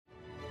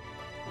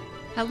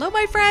Hello,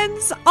 my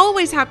friends.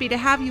 Always happy to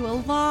have you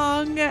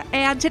along.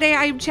 And today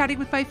I am chatting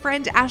with my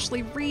friend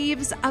Ashley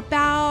Reeves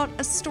about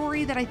a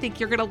story that I think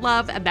you're going to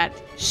love and that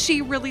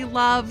she really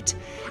loved,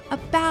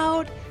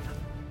 about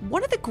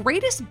one of the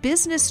greatest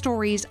business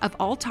stories of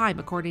all time,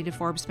 according to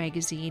Forbes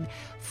magazine,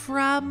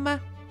 from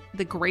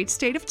the great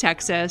state of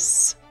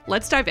Texas.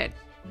 Let's dive in.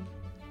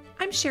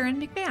 I'm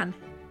Sharon McMahon,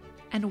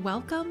 and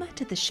welcome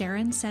to the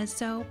Sharon Says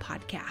So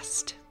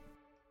podcast.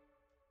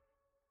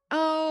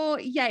 Oh,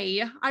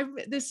 yay.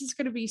 This is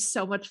going to be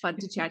so much fun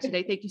to chat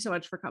today. Thank you so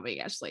much for coming,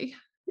 Ashley.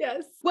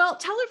 Yes. Well,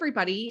 tell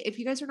everybody, if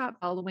you guys are not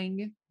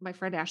following my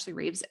friend Ashley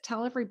Reeves,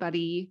 tell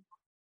everybody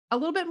a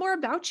little bit more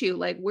about you.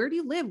 Like, where do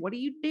you live? What do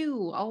you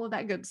do? All of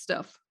that good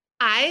stuff.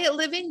 I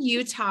live in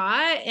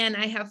Utah and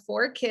I have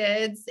 4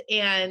 kids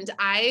and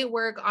I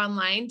work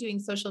online doing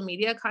social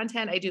media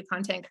content. I do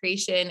content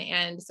creation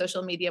and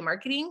social media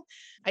marketing.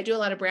 I do a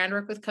lot of brand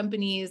work with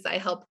companies. I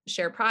help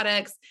share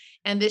products.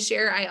 And this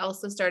year I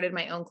also started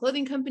my own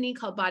clothing company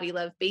called Body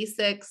Love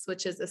Basics,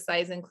 which is a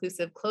size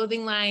inclusive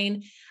clothing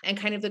line. And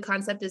kind of the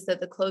concept is that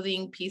the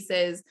clothing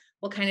pieces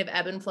will kind of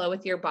ebb and flow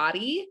with your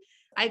body.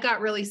 I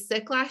got really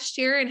sick last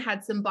year and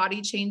had some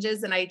body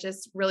changes. And I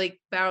just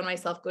really found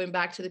myself going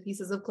back to the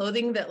pieces of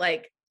clothing that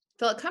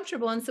felt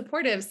comfortable and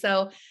supportive.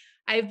 So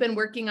I've been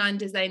working on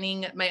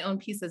designing my own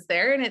pieces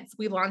there. And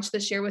we launched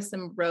this year with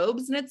some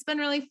robes and it's been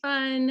really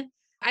fun.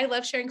 I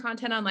love sharing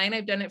content online.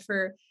 I've done it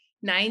for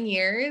 9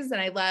 years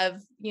and I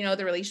love,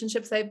 the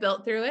relationships I've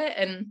built through it.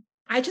 And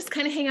I just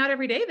kind of hang out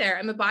every day there.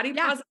 I'm a body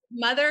positive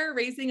mother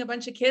raising a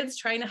bunch of kids,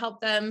 trying to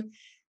help them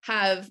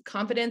have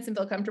confidence and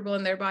feel comfortable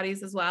in their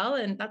bodies as well.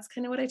 And that's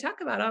kind of what I talk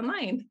about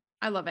online.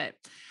 I love it.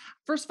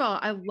 First of all,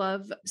 I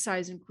love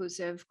size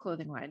inclusive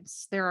clothing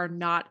lines. There are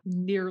not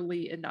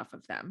nearly enough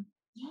of them.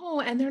 Oh,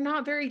 and they're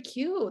not very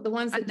cute. The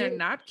ones that they're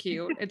not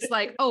cute. It's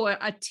like, oh,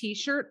 a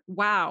t-shirt.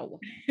 Wow.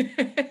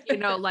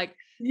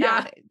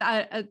 Yeah.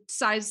 A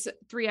size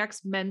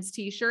 3X men's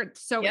t-shirt.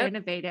 So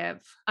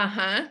innovative.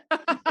 Uh-huh.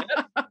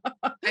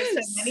 I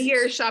spent many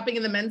years shopping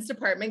in the men's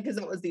department because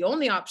it was the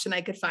only option I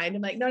could find.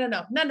 I'm like, no,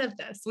 none of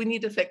this. We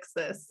need to fix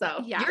this.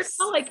 So You're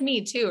still like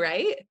me too,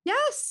 right?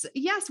 Yes.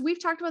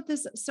 We've talked about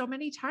this so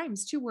many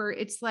times too, where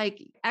it's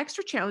like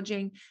extra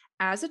challenging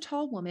as a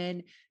tall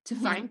woman to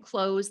find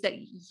clothes that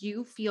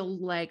you feel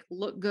like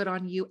look good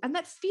on you and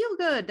that feel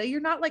good, that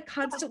you're not like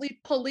constantly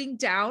pulling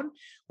down,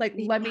 like,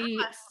 let me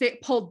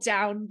pull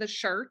down the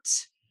shirt.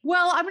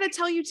 Well, I'm going to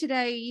tell you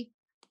today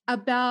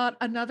about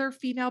another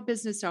female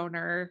business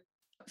owner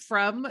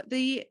from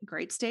the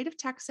great state of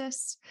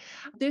Texas.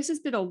 This has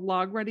been a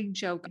long-running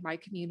joke in my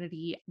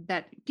community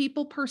that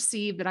people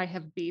perceive that I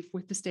have beef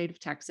with the state of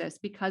Texas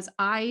because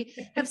I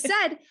have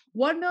said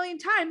 1 million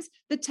times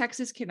that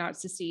Texas cannot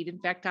secede. In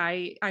fact,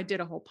 I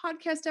did a whole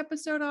podcast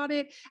episode on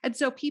it. And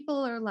so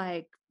people are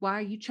like, why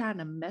are you trying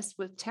to mess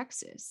with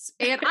Texas?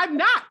 And I'm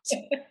not.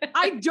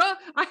 I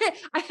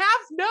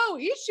have no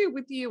issue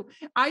with you.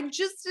 I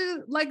just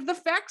the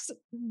facts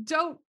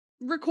don't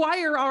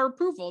require our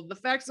approval. The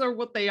facts are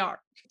what they are.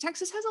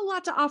 Texas has a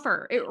lot to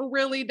offer. It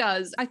really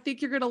does. I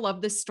think you're going to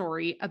love this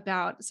story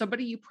about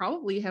somebody you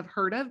probably have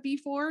heard of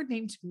before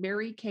named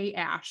Mary Kay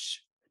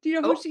Ash. Do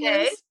you know who she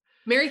is?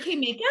 Mary Kay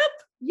Makeup?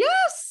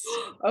 Yes.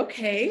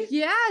 Okay.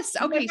 Yes.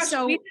 Okay.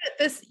 So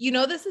this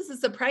is a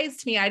surprise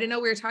to me. I didn't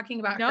know we were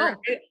talking about her.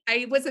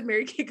 I was a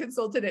Mary Kay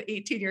consultant at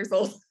 18 years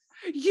old.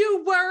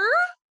 You were?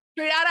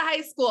 Straight out of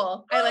high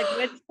school. I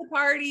went to the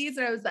parties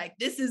and I was like,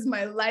 this is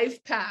my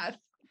life path.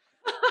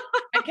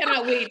 I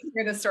cannot wait to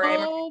hear the story.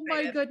 Oh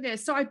my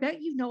goodness. So I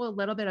bet you know a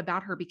little bit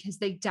about her because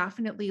they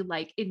definitely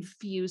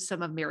infuse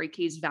some of Mary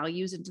Kay's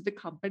values into the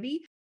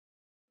company.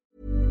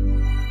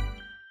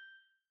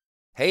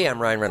 Hey, I'm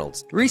Ryan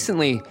Reynolds.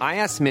 Recently, I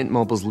asked Mint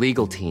Mobile's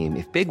legal team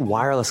if big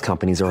wireless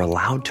companies are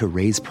allowed to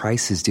raise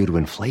prices due to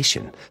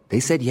inflation.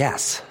 They said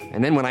yes.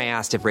 And then when I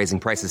asked if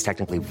raising prices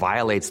technically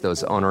violates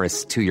those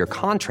onerous 2-year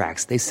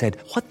contracts, they said,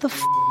 what the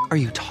f*** are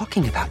you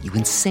talking about, you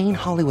insane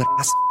Hollywood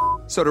ass f-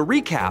 So to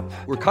recap,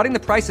 we're cutting the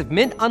price of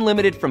Mint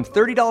Unlimited from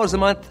 $30 a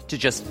month to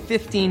just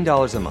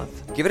 $15 a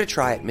month. Give it a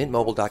try at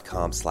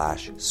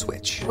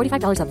mintmobile.com/switch.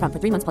 $45 up front for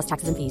 3 months plus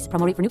taxes and fees.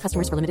 Promo rate for new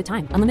customers for limited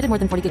time. Unlimited more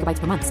than 40 gigabytes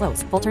per month.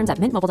 Slows full terms at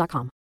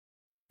mintmobile.com.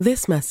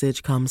 This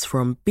message comes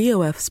from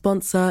BOF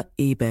sponsor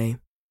eBay.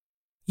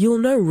 You'll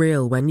know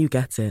real when you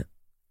get it.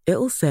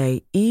 It'll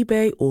say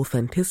eBay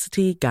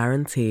Authenticity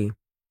Guarantee.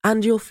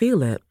 And you'll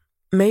feel it.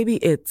 Maybe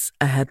it's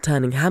a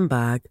head-turning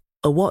handbag,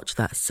 a watch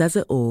that says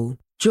it all,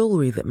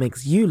 jewelry that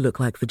makes you look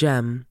like the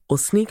gem, or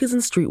sneakers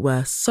and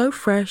streetwear so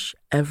fresh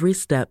every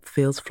step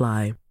feels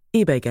fly.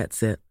 eBay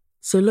gets it.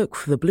 So look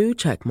for the blue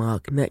check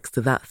mark next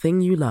to that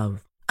thing you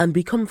love and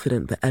be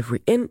confident that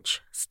every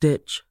inch,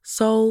 stitch,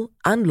 sole,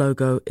 and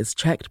logo is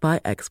checked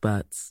by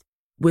experts.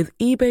 With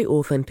eBay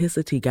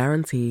Authenticity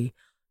Guarantee,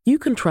 you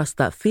can trust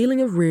that feeling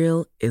of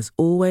real is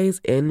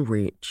always in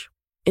reach.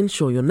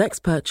 Ensure your next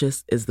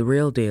purchase is the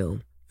real deal.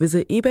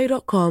 Visit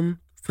ebay.com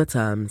for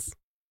terms.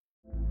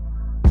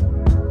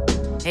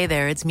 Hey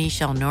there, it's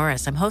Michelle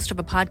Norris. I'm host of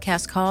a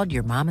podcast called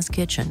Your Mama's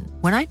Kitchen.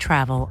 When I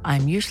travel,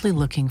 I'm usually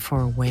looking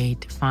for a way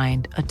to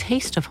find a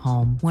taste of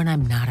home when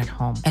I'm not at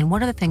home. And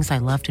one of the things I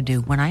love to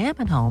do when I am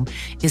at home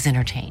is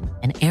entertain.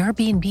 And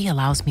Airbnb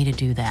allows me to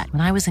do that.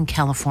 When I was in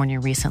California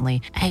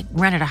recently, I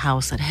rented a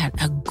house that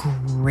had a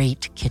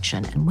great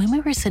kitchen. And when we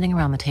were sitting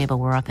around the table,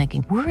 we were all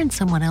thinking, we're in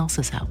someone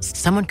else's house.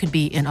 Someone could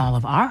be in all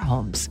of our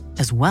homes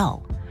as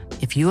well.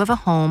 If you have a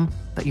home,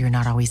 but you're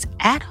not always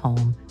at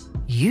home,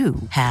 you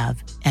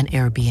have an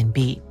Airbnb.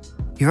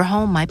 Your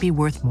home might be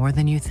worth more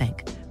than you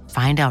think.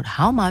 Find out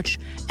how much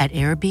at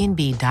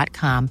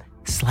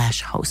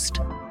airbnb.com/host.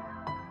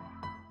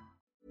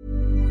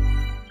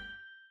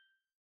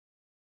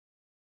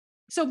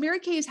 So Mary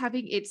Kay is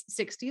having its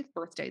 60th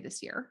birthday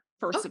this year.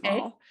 First of Okay.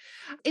 all,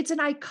 it's an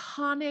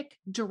iconic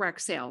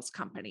direct sales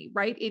company,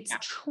 right? It's Yeah.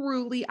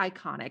 truly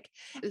iconic.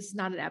 This is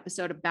not an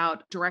episode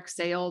about direct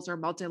sales or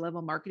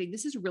multi-level marketing.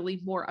 This is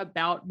really more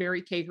about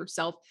Mary Kay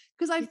herself,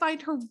 because I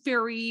find her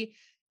very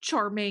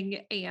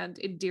charming and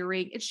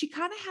endearing. And she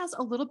kind of has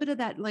a little bit of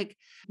that like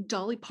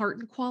Dolly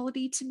Parton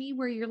quality to me,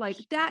 where you're like,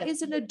 that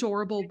is an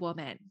adorable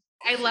woman.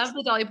 I love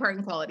the Dolly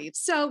Parton qualities.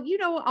 So, you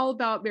know, all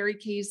about Mary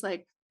Kay's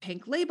like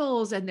pink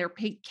labels and their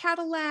pink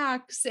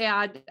Cadillacs.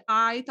 And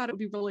I thought it would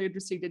be really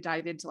interesting to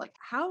dive into like,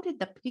 how did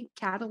the pink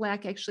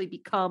Cadillac actually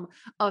become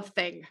a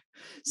thing?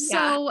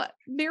 So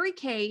Mary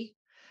Kay,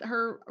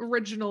 her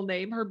original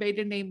name, her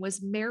maiden name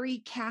was Mary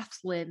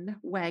Kathleen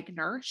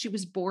Wagner. She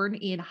was born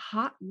in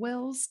Hot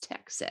Wells,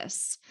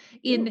 Texas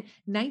in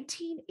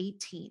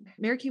 1918.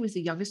 Mary Kay was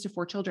the youngest of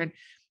 4 children,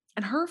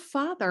 and her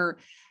father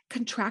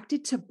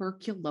contracted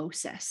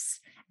tuberculosis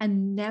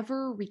and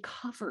never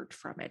recovered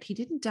from it. He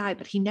didn't die,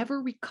 but he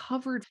never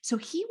recovered. So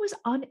he was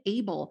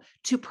unable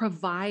to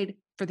provide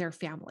for their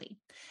family.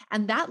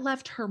 And that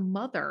left her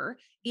mother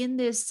in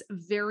this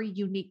very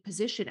unique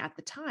position at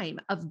the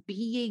time of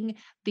being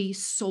the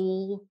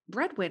sole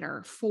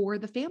breadwinner for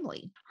the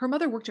family. Her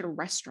mother worked at a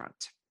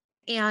restaurant,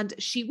 and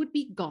she would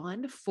be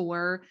gone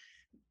for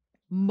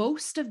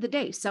most of the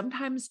day,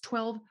 sometimes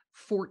 12,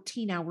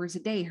 14 hours a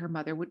day. Her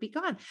mother would be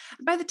gone.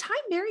 By the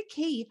time Mary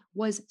Kay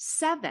was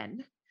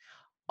 7,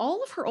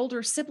 all of her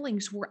older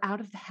siblings were out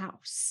of the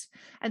house.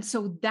 And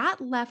so that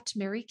left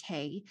Mary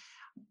Kay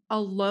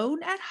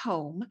alone at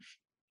home,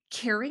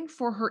 caring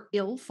for her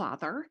ill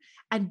father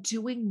and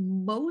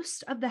doing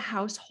most of the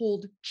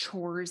household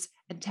chores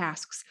and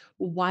tasks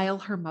while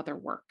her mother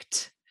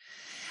worked.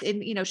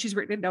 And, you know, she's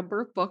written a number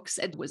of books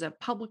and was a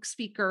public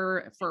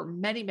speaker for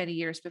many, many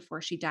years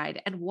before she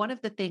died. And one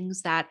of the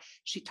things that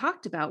she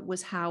talked about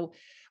was how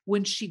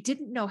when she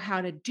didn't know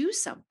how to do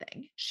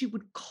something, she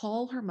would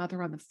call her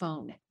mother on the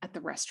phone at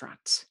the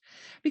restaurant,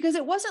 because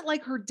it wasn't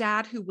like her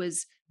dad, who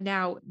was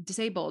now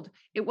disabled.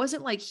 It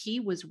wasn't like he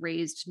was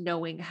raised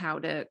knowing how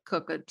to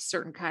cook a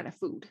certain kind of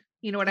food.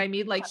 You know what I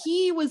mean? Like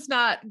he was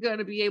not going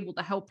to be able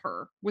to help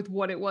her with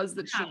what it was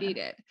that she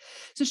needed.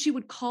 So she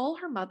would call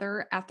her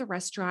mother at the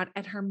restaurant,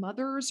 and her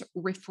mother's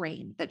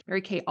refrain that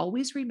Mary Kay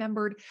always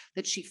remembered,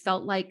 that she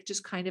felt like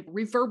just kind of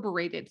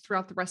reverberated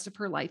throughout the rest of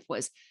her life,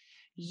 was,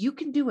 "You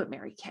can do it,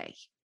 Mary Kay.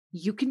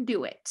 You can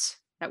do it."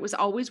 That was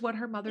always what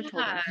her mother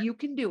told her. You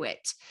can do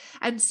it.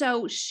 And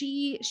so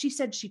she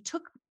said she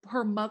took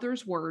her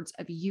mother's words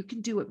of "you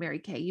can do it, Mary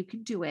Kay, you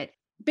can do it,"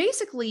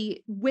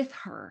 basically with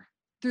her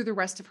through the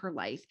rest of her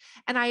life.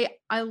 And I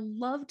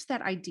loved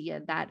that idea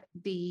that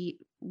the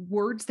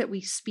words that we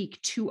speak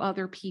to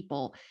other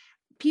people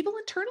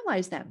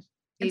internalize them.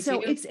 And so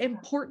it's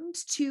important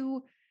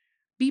to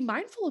be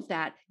mindful of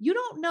that. You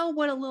don't know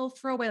what a little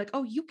throwaway, like,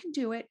 "Oh, you can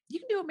do it. You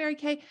can do it, Mary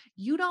Kay."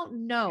 You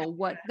don't know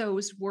what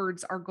those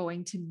words are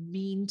going to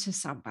mean to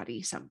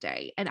somebody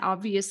someday. And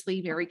obviously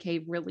Mary Kay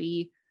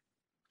really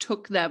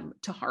took them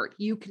to heart.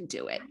 You can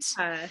do it.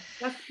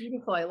 That's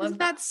beautiful. I love Isn't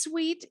that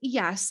sweet?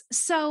 Yes.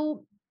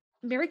 So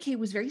Mary Kay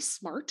was very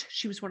smart.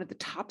 She was one of the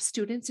top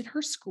students in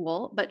her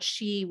school, but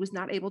she was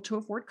not able to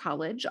afford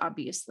college,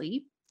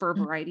 obviously, for a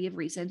variety of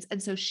reasons.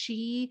 And so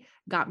she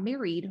got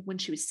married when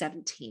she was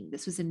 17.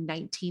 This was in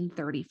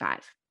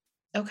 1935.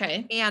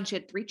 Okay. And she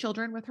had 3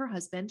 children with her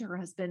husband. Her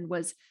husband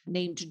was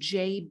named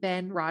J.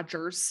 Ben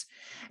Rogers.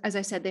 As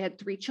I said, they had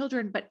 3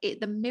 children, but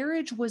the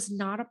marriage was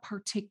not a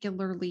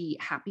particularly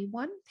happy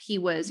one. He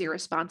was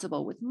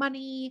irresponsible with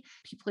money.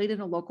 He played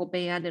in a local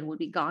band and would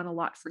be gone a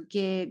lot for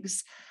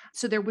gigs.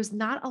 So there was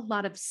not a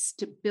lot of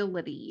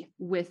stability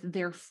with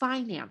their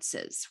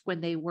finances when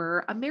they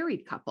were a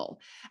married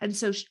couple. And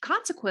so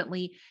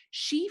consequently,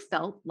 she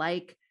felt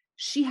like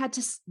she had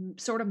to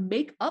sort of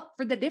make up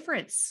for the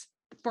difference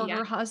for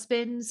her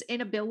husband's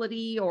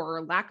inability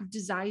or lack of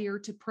desire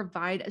to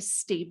provide a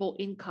stable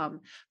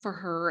income for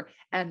her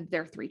and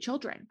their 3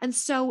 children. And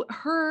so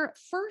her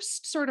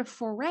first sort of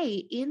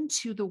foray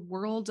into the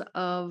world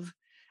of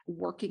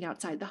working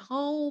outside the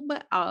home,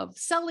 of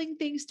selling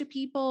things to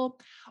people,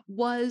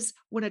 was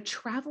when a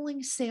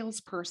traveling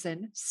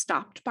salesperson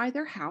stopped by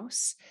their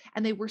house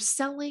and they were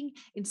selling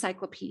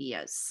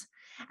encyclopedias.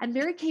 And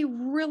Mary Kay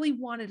really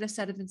wanted a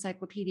set of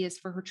encyclopedias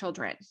for her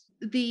children.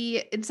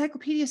 The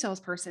encyclopedia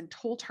salesperson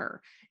told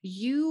her,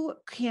 "You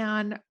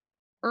can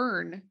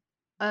earn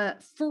a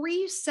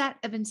free set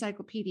of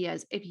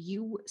encyclopedias if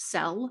you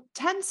sell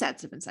 10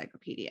 sets of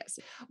encyclopedias.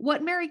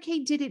 What Mary Kay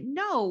didn't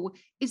know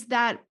is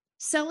that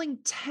selling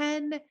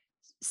 10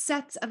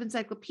 sets of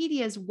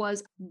encyclopedias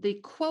was the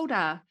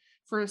quota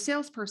for a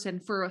salesperson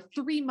for a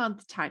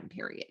 3-month time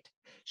period.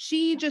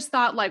 She just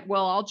thought like,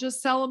 well, I'll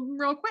just sell them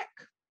real quick.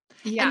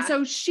 Yeah. And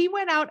so she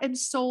went out and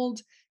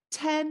sold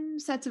 10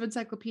 sets of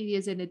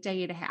encyclopedias in a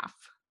day and a half.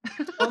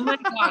 Oh my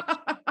gosh.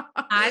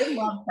 I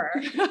love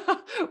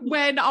her.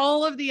 When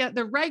all of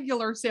the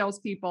regular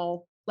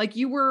salespeople, like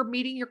you were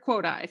meeting your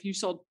quota if you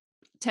sold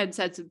 10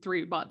 sets in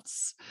 3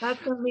 months.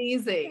 That's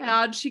amazing.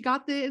 And she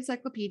got the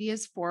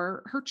encyclopedias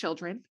for her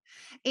children.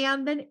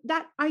 And then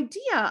that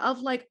idea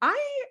of like, I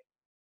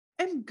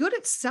am good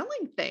at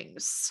selling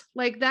things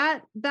like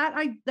that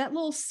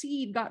little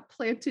seed got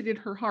planted in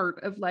her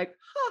heart of like,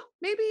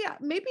 maybe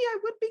I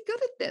would be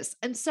good at this.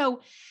 And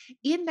so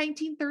in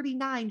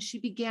 1939, she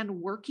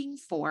began working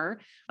for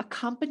a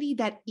company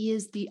that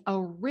is the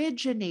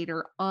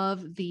originator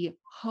of the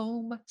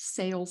home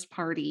sales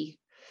party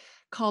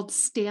called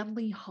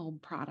Stanley Home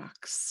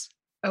Products.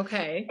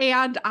 Okay.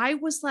 And I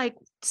was like,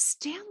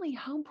 Stanley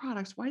Home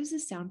Products, why does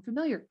this sound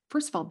familiar?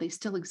 First of all, they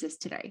still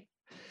exist today.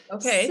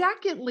 Okay.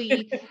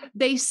 Secondly,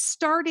 they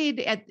started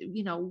at,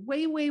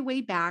 way, way,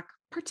 way back,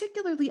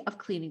 particularly of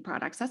cleaning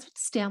products. That's what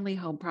Stanley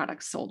Home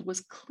Products sold,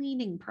 was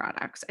cleaning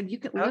products. And you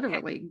can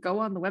literally go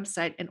on the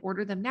website and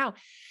order them now.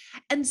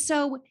 And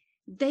so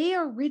they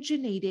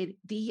originated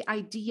the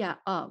idea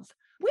of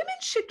women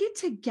should get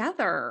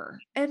together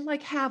and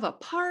like have a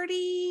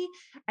party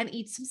and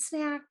eat some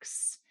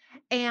snacks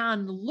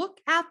and look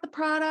at the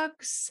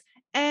products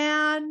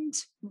and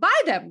buy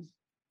them.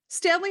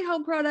 Stanley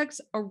Home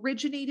Products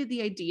originated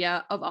the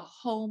idea of a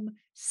home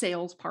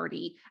sales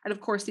party. And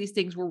of course, these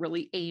things were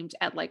really aimed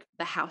at like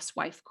the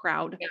housewife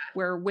crowd,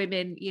 where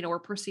women, were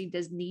perceived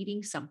as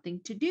needing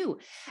something to do.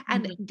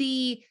 And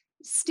the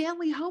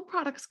Stanley Home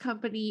Products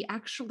Company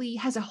actually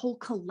has a whole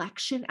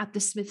collection at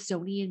the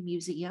Smithsonian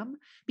Museum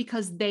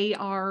because they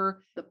are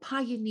the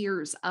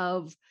pioneers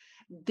of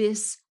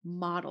this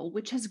model,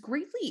 which has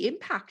greatly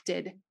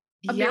impacted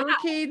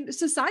American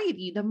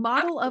society. The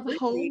model of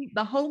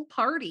the home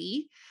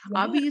party.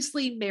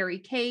 Obviously, Mary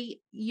Kay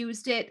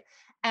used it,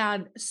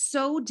 and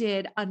so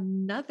did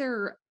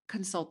another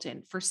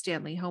consultant for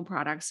Stanley Home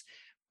Products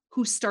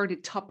who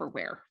started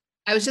Tupperware.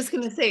 I was just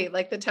going to say,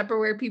 like the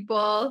Tupperware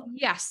people.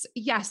 Yes.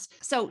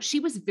 So she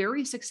was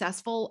very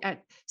successful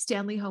at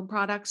Stanley Home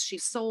Products. She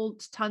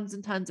sold tons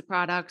and tons of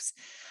products.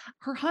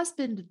 Her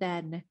husband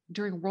then,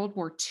 during World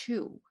War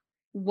II,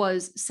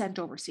 was sent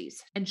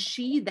overseas, and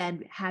she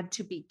then had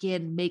to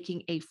begin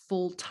making a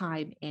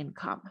full-time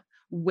income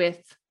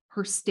with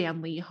her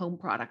Stanley Home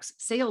Products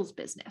sales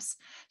business.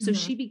 So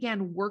she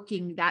began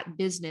working that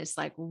business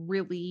like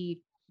really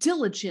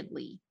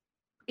diligently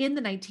in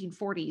the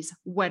 1940s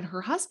when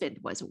her husband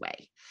was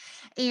away.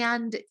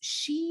 And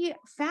she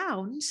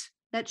found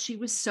that she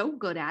was so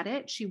good at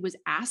it. She was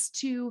asked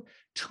to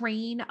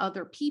train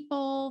other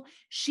people.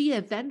 She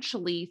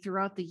eventually,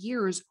 throughout the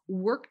years,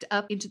 worked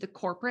up into the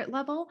corporate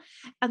level.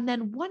 And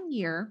then one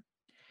year,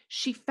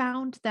 she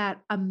found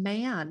that a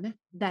man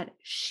that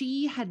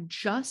she had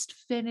just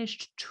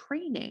finished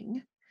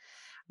training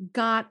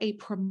got a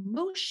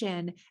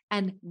promotion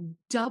and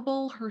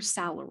double her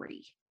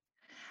salary.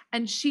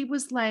 And she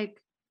was like,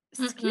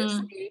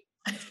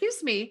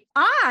 excuse me,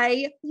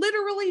 I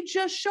literally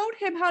just showed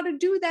him how to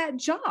do that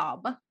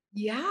job.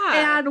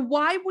 Yeah. And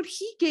why would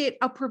he get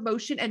a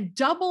promotion and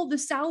double the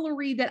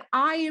salary that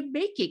I am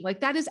making?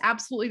 Like, that is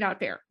absolutely not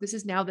fair. This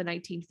is now the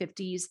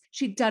 1950s.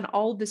 She'd done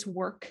all this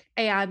work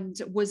and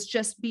was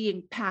just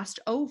being passed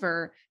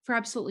over for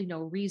absolutely no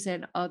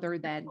reason other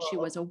than she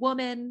was a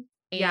woman.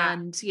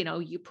 And,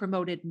 you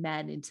promoted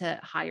men into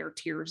higher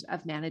tiers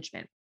of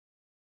management.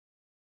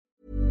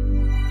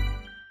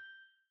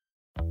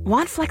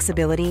 Want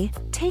flexibility?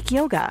 Take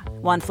yoga.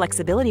 Want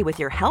flexibility with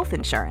your health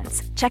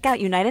insurance? Check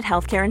out United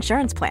Healthcare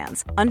Insurance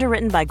Plans.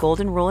 Underwritten by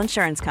Golden Rule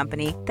Insurance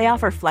Company, they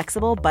offer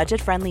flexible,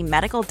 budget-friendly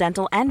medical,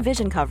 dental, and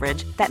vision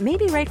coverage that may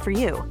be right for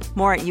you.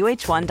 More at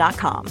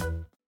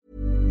UH1.com.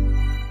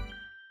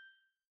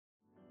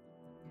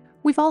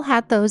 We've all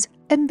had those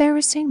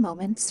embarrassing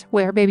moments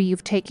where maybe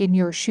you've taken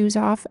your shoes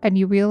off and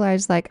you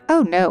realize like,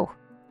 oh no,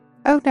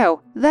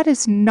 that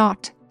is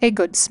not a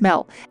good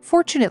smell.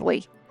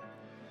 Fortunately,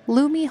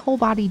 Lume Whole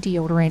Body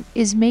Deodorant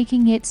is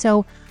making it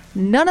so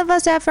none of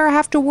us ever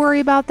have to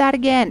worry about that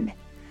again.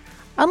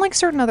 Unlike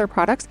certain other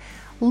products,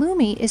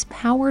 Lume is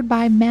powered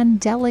by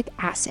mandelic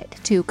acid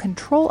to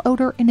control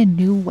odor in a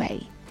new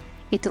way.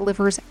 It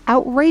delivers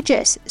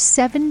outrageous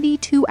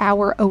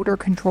 72-hour odor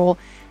control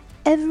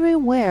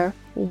everywhere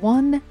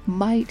one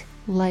might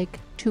like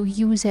to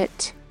use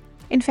it.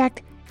 In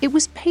fact, it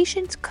was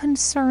patients'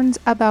 concerns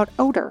about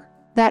odor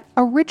that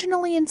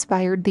originally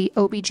inspired the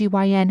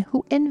OBGYN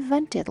who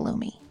invented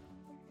Lume.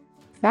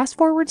 Fast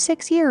forward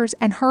 6 years,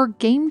 and her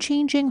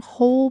game-changing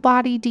whole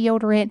body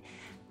deodorant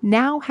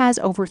now has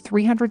over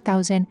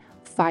 300,000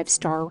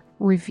 5-star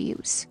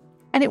reviews.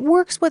 And it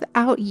works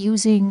without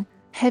using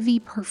heavy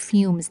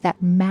perfumes that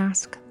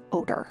mask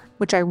odor,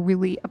 which I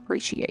really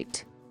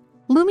appreciate.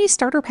 Lume's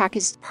starter pack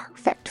is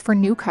perfect for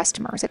new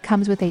customers. It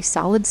comes with a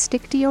solid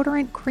stick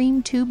deodorant,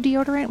 cream tube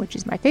deodorant, which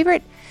is my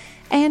favorite,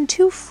 and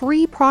 2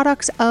 free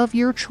products of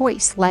your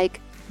choice,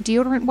 like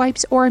deodorant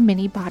wipes or a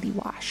mini body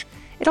wash.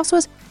 It also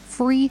has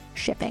free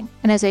shipping.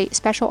 And as a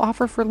special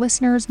offer for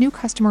listeners, new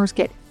customers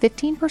get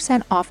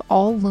 15% off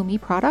all Lume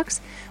products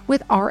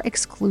with our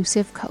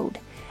exclusive code.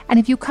 And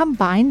if you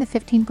combine the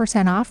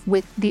 15% off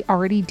with the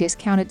already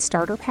discounted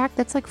starter pack,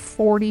 that's like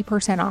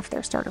 40% off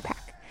their starter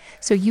pack.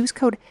 So use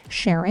code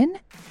Sharon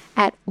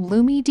at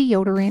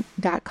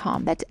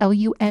lumedeodorant.com. That's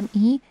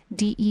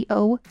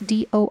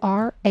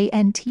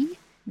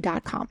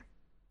LumeDeodorant.com.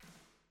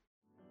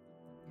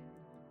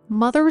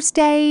 Mother's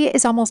Day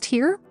is almost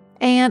here,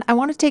 and I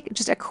want to take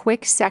just a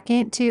quick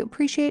second to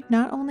appreciate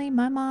not only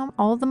my mom,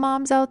 all the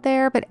moms out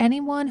there, but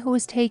anyone who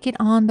has taken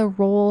on the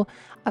role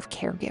of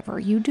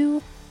caregiver. You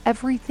do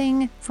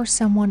everything for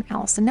someone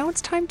else, and now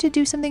it's time to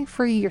do something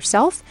for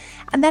yourself,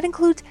 and that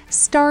includes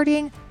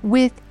starting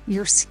with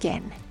your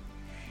skin.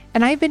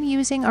 And I've been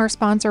using our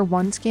sponsor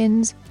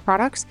OneSkin's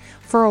products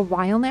for a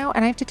while now,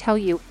 and I have to tell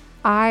you,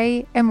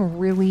 I am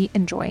really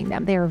enjoying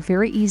them. They are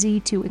very easy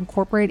to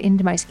incorporate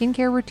into my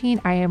skincare routine.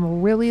 I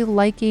am really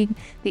liking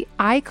the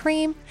eye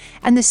cream.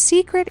 And the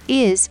secret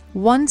is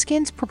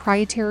OneSkin's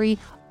proprietary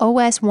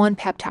OS1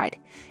 peptide.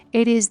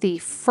 It is the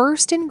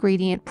first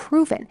ingredient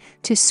proven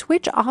to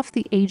switch off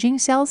the aging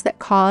cells that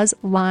cause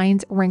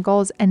lines,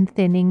 wrinkles, and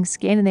thinning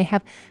skin. And they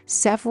have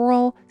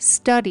several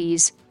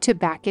studies to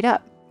back it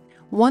up.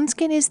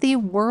 OneSkin is the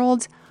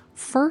world's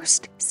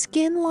first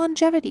skin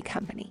longevity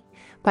company.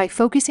 By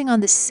focusing on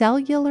the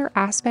cellular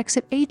aspects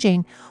of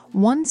aging,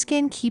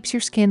 OneSkin keeps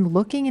your skin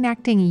looking and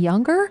acting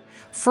younger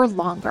for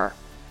longer.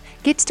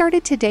 Get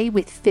started today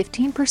with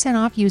 15%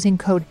 off using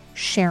code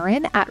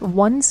Sharon at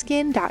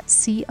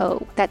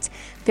oneskin.co. That's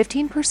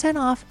 15%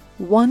 off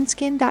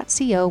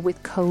oneskin.co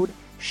with code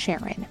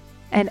Sharon.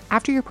 And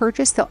after your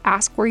purchase, they'll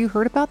ask where you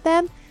heard about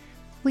them.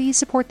 Please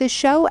support this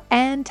show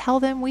and tell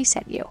them we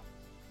sent you.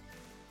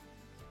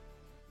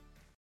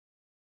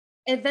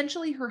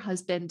 Eventually, her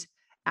husband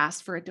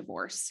asked for a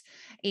divorce.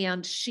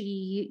 And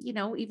she,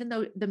 even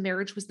though the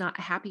marriage was not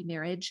a happy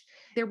marriage,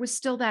 there was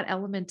still that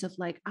element of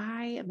like,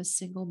 I am a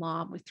single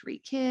mom with 3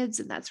 kids.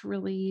 And that's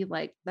really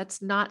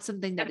that's not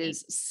something that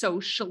is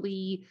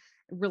socially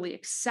really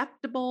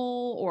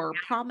acceptable or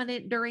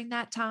prominent during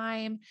that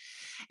time.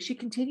 She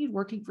continued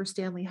working for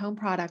Stanley Home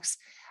Products.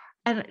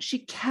 And she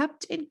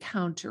kept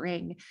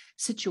encountering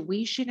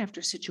situation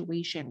after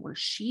situation where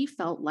she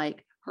felt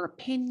like her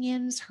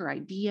opinions, her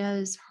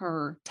ideas,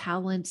 her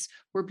talents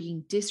were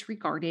being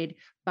disregarded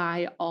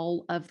by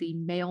all of the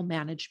male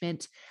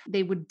management.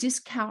 They would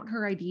discount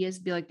her ideas,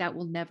 be like, that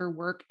will never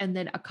work. And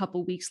then a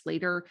couple weeks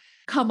later,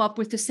 come up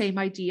with the same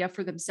idea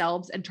for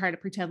themselves and try to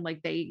pretend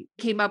like they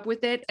came up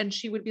with it. And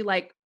she would be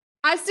like,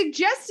 I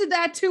suggested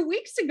that 2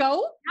 weeks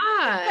ago.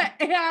 Yeah.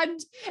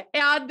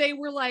 And they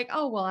were like,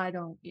 oh, well, I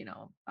don't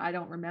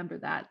remember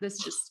that.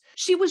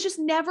 She was just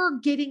never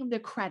getting the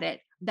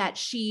credit that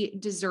she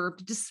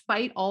deserved,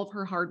 despite all of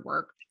her hard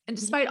work and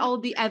despite all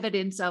of the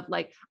evidence of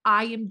like,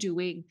 I am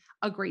doing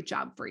a great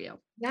job for you.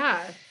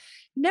 Yeah.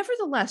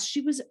 Nevertheless,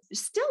 she was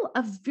still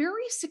a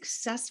very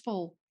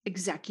successful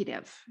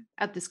executive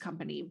at this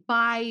company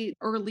by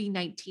early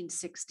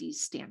 1960s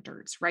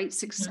standards, right?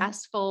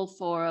 Successful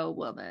for a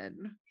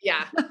woman.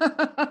 Yeah.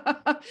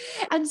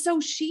 And so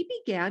she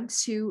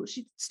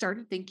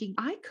started thinking,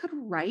 I could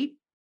write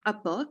a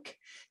book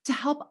to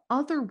help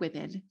other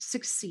women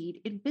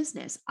succeed in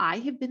business. I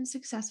have been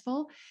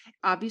successful,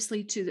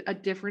 obviously to a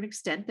different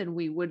extent than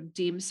we would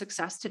deem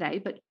success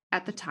today, but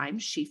at the time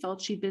she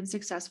felt she'd been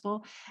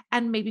successful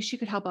and maybe she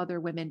could help other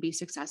women be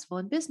successful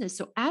in business.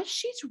 So as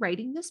she's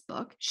writing this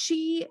book,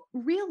 she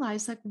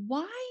realized like,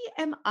 why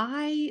am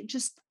I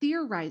just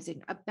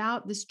theorizing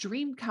about this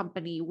dream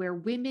company where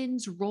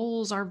women's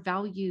roles are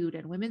valued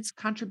and women's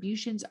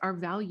contributions are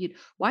valued?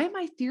 Why am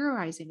I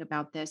theorizing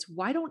about this?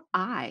 Why don't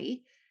I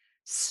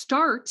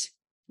start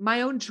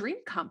my own dream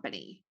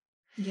company?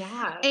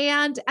 Yeah.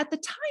 And at the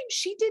time,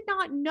 she did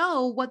not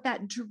know what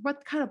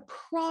kind of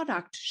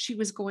product she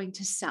was going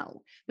to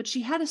sell, but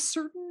she had a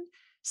certain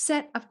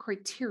set of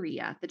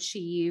criteria that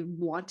she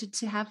wanted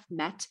to have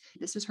met.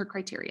 This was her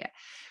criteria.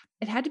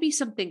 It had to be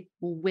something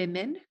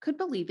women could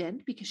believe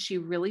in because she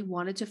really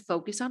wanted to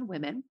focus on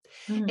women.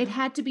 Mm-hmm. It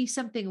had to be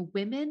something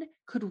women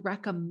could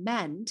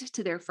recommend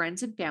to their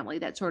friends and family,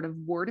 that sort of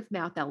word of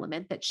mouth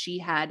element that she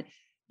had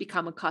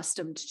become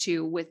accustomed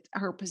to with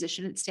her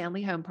position at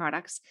Stanley Home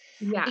Products.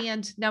 Yeah.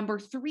 And number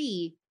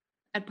 3,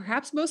 and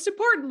perhaps most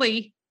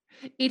importantly,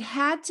 it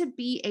had to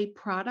be a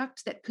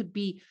product that could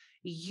be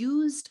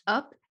used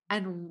up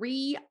and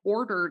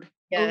reordered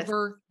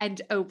over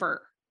and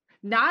over.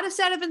 Not a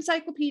set of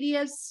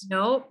encyclopedias.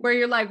 Nope. Where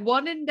you're like,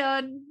 one and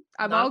done.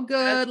 I'm all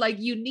good. Like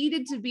you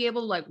needed to be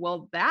able to like,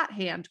 well, that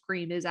hand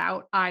cream is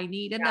out. I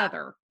need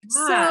another.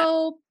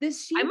 So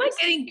I'm like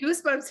getting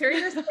goosebumps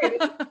hearing her say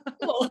it.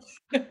 Cool.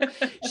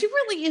 She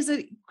really really is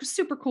a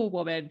super cool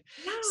woman.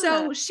 Yeah.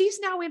 So she's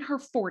now in her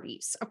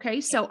 40s.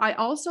 Okay. So I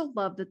also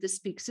love that this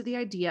speaks to the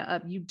idea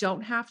of you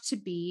don't have to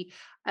be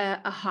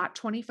a hot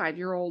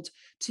 25-year-old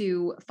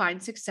to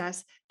find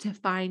success, to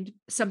find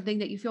something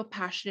that you feel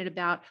passionate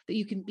about, that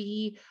you can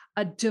be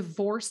a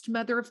divorced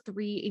mother of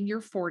 3 in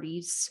your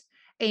 40s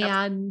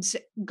and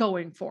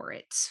going for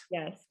it.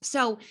 Yes.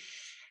 So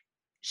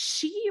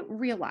she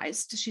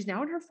realized, she's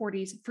now in her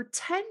 40s, for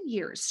 10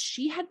 years,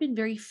 she had been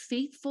very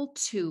faithful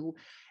to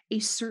a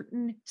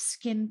certain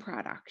skin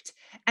product,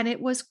 and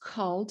it was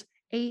called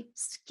a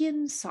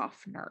skin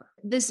softener.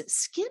 This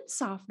skin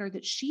softener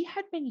that she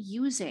had been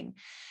using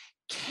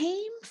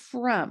came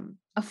from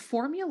a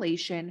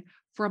formulation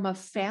from a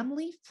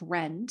family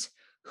friend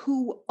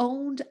who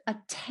owned a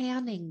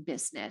tanning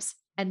business,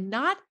 and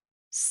not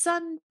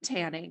sun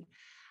tanning,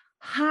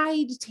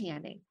 hide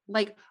tanning,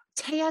 like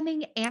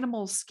tanning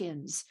animal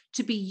skins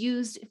to be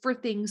used for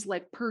things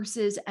like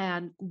purses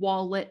and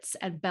wallets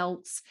and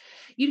belts.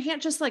 You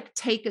can't just like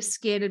take a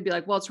skin and be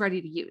like, well, it's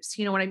ready to use.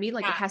 You know what I mean?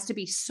 Like it has to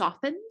be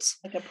softened,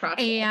 like a process.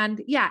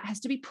 And it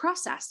has to be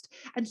processed.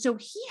 And so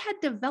he had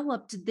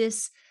developed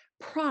this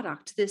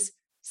product, this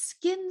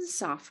skin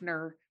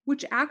softener,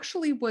 which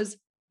actually was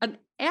an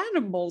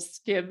animal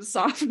skin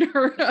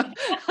softener,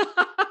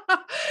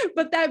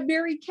 but that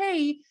Mary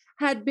Kay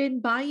had been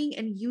buying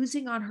and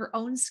using on her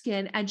own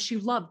skin, and she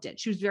loved it.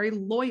 She was very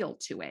loyal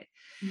to it.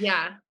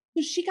 Yeah.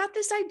 So she got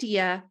this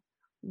idea.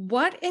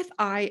 What if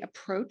I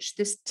approach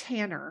this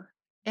tanner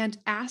and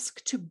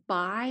ask to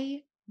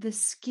buy the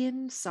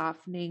skin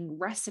softening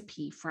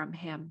recipe from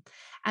him,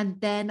 and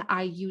then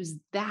I use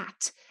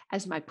that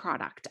as my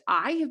product?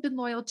 I have been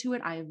loyal to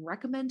it. I have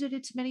recommended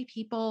it to many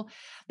people.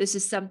 This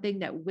is something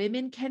that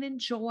women can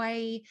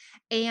enjoy,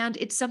 and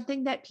it's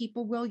something that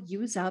people will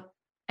use up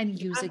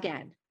and use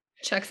again.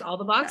 Checks all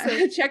the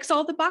boxes. Checks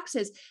all the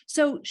boxes.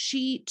 So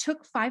she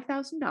took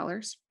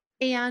 $5,000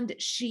 and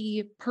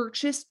she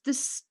purchased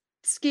this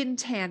skin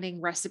tanning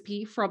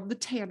recipe from the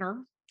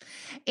tanner,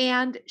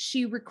 and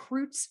she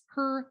recruits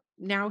her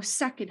now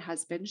second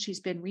husband, she's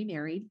been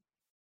remarried,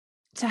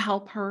 to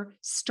help her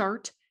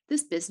start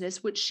this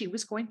business, which she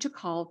was going to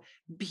call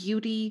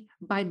Beauty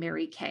by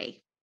Mary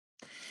Kay.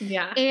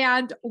 Yeah.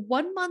 And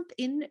 1 month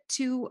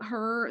into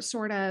her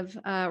sort of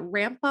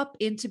ramp up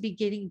into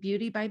beginning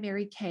Beauty by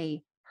Mary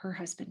Kay, her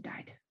husband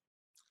died.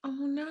 Oh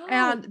no.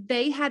 And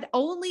they had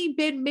only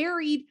been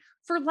married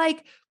for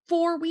like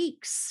 4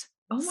 weeks.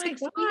 Oh my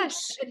 6 gosh.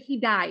 weeks, and he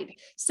died.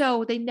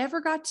 So they never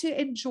got to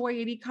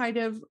enjoy any kind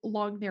of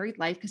long married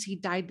life because he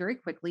died very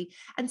quickly.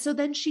 And so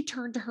then she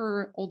turned to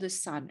her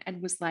oldest son and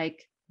was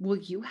like, will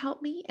you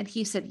help me? And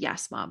he said,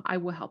 yes, Mom, I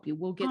will help you.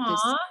 We'll get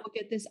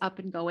this up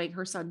and going.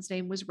 Her son's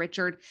name was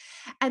Richard.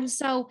 And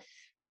so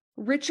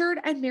Richard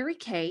and Mary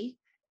Kay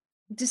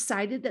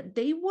decided that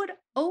they would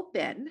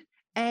open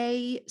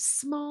a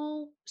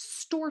small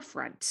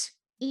storefront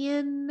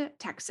in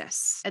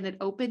Texas, and it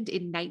opened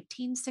in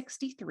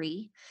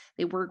 1963.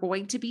 They were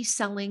going to be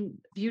selling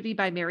Beauty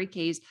by Mary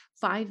Kay's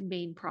 5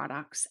 main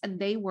products, and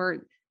they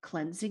were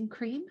cleansing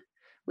cream,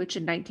 which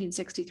in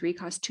 1963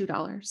 cost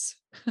 $2.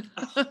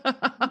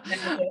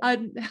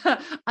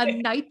 A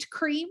night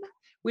cream,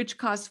 which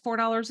cost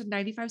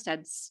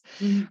 $4.95.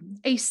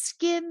 A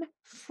skin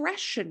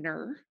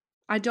freshener.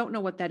 I don't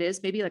know what that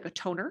is. Maybe like a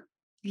toner.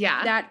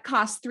 Yeah. That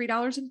costs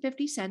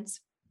 $3.50.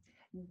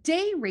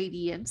 Day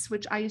Radiance,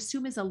 which I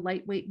assume is a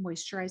lightweight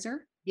moisturizer.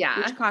 Yeah.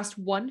 Which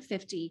cost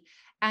 $1.50.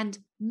 And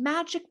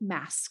Magic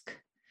Mask,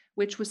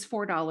 which was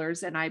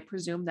 $4. And I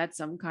presume that's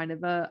some kind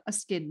of a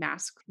skin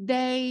mask.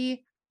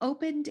 They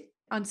opened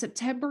on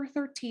September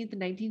 13th,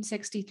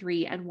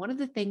 1963. And one of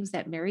the things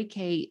that Mary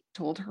Kay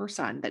told her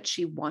son that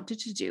she wanted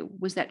to do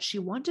was that she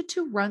wanted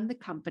to run the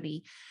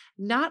company,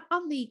 not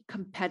on the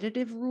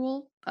competitive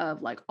rule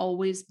of like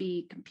always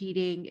be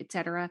competing,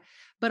 etc.,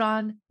 but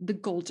on the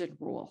golden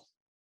rule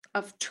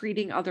of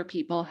treating other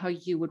people how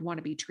you would want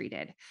to be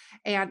treated.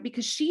 And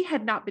because she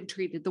had not been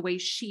treated the way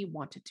she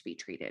wanted to be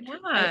treated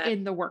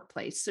in the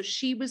workplace. So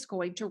she was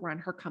going to run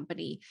her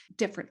company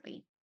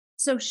differently.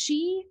 So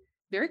she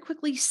very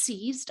quickly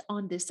seized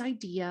on this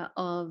idea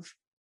of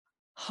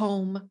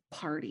home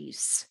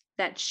parties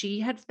that she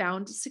had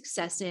found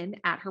success in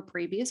at her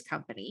previous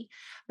company,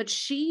 but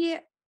she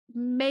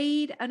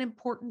made an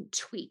important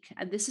tweak.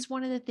 And this is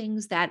one of the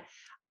things that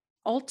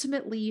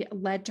ultimately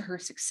led to her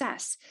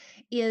success.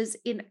 Is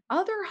in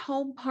other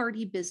home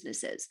party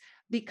businesses,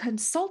 the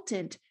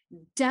consultant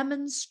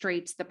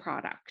demonstrates the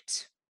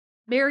product.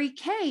 Mary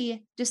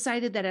Kay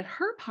decided that at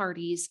her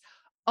parties,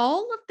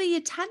 all of the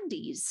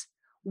attendees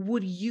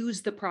would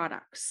use the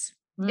products.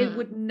 It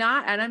would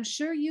not, and I'm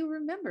sure you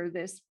remember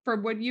this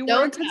from when you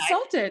were a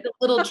consultant. The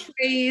little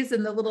trays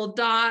and the little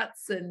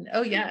dots, and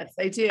oh yes,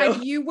 I do.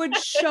 And you would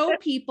show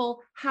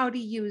people how to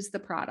use the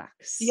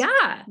products.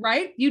 Yeah.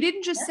 Right? You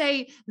didn't just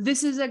say,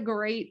 this is a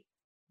great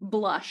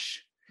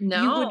blush.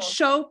 No. You would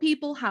show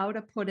people how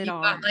to put it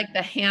on. Got like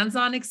the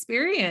hands-on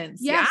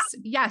experience. Yes.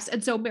 Yes.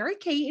 And so Mary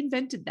Kay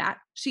invented that.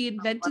 She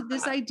invented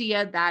this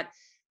idea that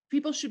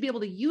people should be able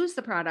to use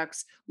the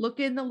products, look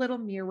in the little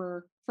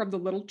mirror from the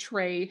little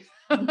tray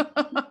and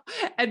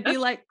be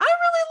like, I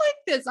really like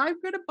this.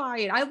 I'm going to buy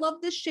it. I love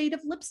this shade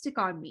of lipstick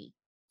on me.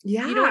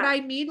 Yeah. You know what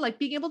I mean? Like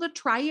being able to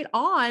try it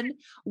on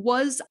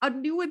was a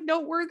new and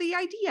noteworthy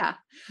idea.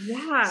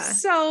 Yeah.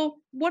 So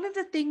one of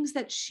the things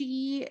that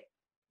she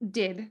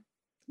did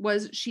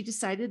was she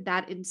decided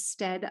that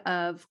instead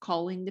of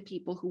calling the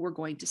people who were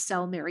going to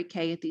sell Mary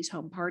Kay at these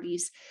home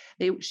parties,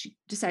 she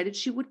decided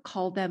she would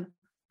call them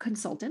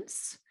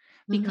consultants,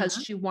 because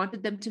she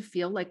wanted them to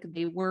feel like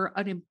they were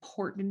an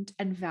important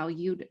and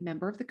valued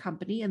member of the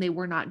company and they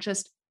were not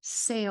just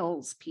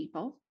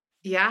salespeople.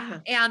 Yeah.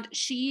 And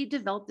she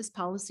developed this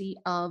policy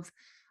of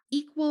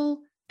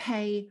equal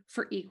pay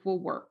for equal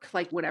work.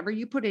 Like whatever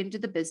you put into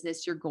the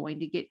business, you're going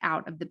to get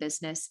out of the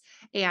business.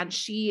 And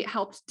she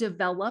helped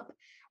develop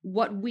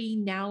what we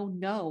now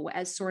know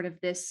as sort of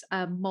this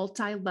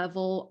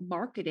multi-level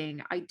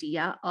marketing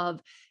idea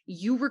of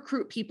you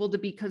recruit people to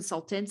be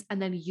consultants and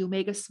then you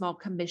make a small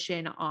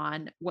commission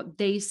on what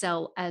they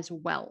sell as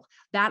well.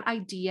 That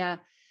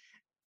idea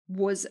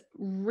was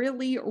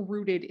really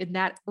rooted in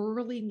that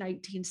early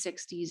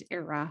 1960s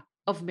era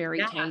of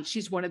Mary Kay.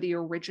 She's one of the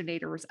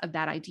originators of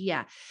that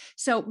idea.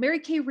 So Mary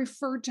Kay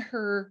referred to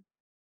her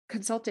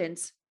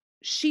consultants,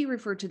 she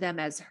referred to them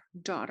as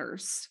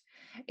daughters.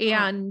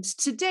 And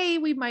today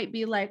we might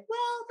be like,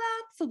 well,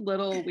 that's a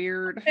little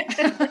weird. But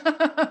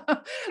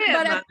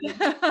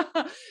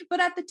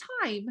at the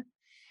time,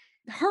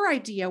 her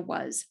idea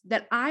was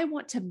that I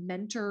want to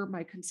mentor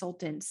my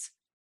consultants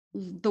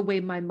the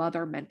way my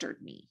mother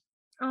mentored me.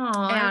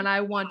 And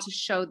I want to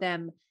show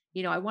them,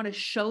 I want to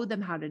show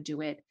them how to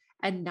do it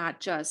and not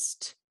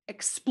just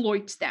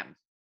exploit them.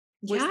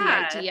 Was the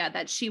idea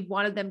that she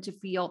wanted them to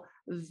feel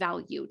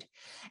valued.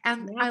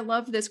 And I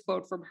love this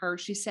quote from her.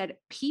 She said,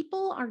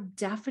 people are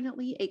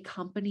definitely a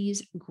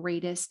company's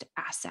greatest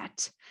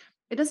asset.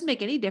 It doesn't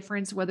make any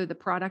difference whether the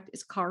product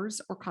is cars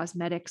or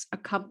cosmetics. A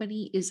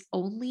company is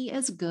only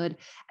as good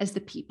as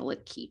the people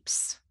it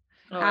keeps.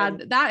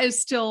 And that is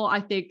still,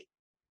 I think,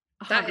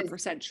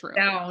 100% true.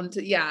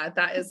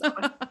 That is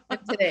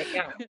today.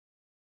 Yeah.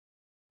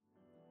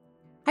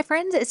 Hi,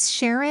 friends. It's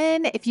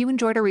Sharon. If you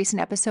enjoyed a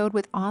recent episode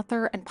with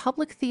author and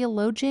public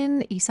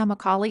theologian Isa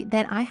McCauley,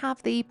 then I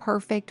have the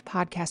perfect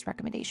podcast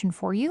recommendation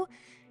for you.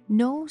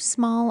 No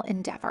Small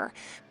Endeavor.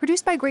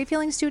 Produced by Great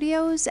Feeling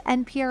Studios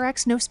and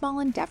PRX, No Small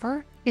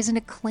Endeavor is an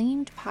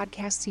acclaimed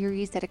podcast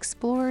series that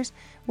explores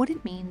what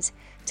it means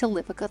to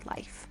live a good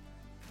life.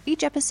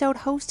 Each episode,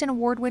 host and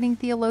award-winning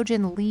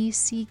theologian Lee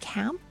C.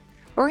 Camp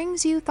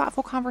brings you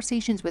thoughtful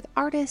conversations with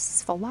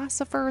artists,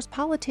 philosophers,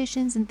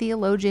 politicians, and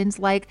theologians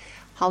like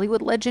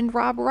Hollywood legend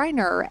Rob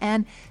Reiner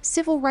and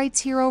civil rights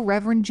hero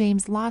Reverend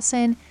James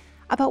Lawson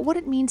about what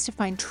it means to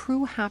find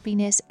true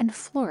happiness and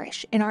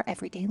flourish in our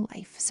everyday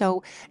life.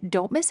 So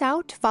don't miss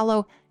out.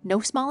 Follow No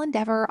Small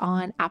Endeavor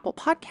on Apple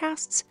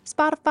Podcasts,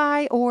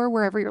 Spotify, or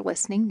wherever you're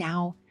listening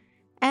now,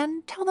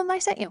 and tell them I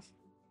sent you.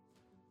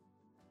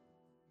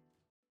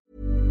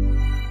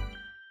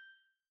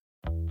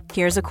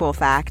 Here's a cool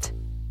fact.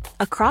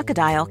 A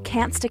crocodile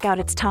can't stick out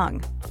its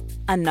tongue.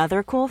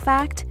 Another cool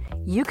fact,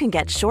 you can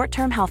get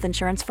short-term health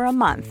insurance for a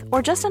month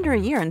or just under a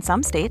year in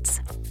some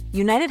states.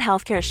 United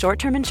Healthcare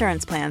short-term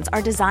insurance plans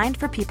are designed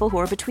for people who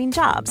are between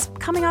jobs,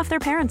 coming off their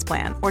parents'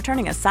 plan, or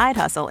turning a side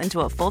hustle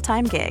into a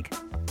full-time gig.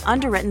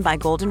 Underwritten by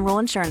Golden Rule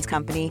Insurance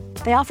Company,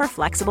 they offer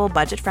flexible,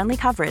 budget-friendly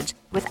coverage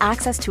with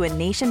access to a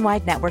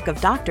nationwide network of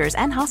doctors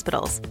and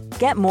hospitals.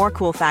 Get more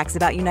cool facts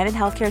about United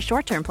Healthcare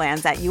short-term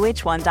plans at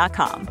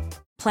uh1.com.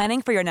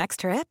 Planning for your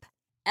next trip?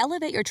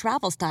 Elevate your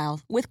travel style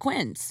with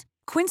Quince.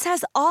 Quince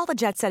has all the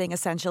jet-setting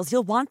essentials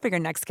you'll want for your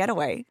next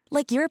getaway,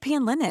 like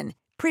European linen,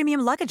 premium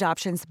luggage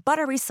options,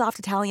 buttery soft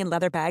Italian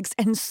leather bags,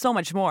 and so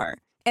much more.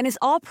 And is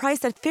all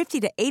priced at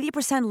 50 to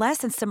 80% less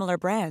than similar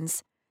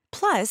brands.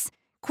 Plus,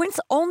 Quince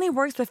only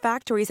works with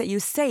factories that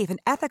use safe and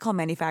ethical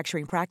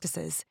manufacturing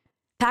practices.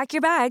 Pack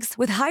your bags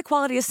with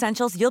high-quality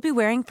essentials you'll be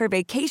wearing for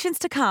vacations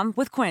to come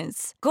with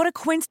Quince. Go to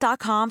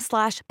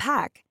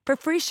quince.com/pack for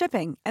free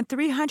shipping and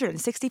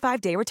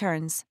 365-day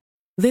returns.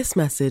 This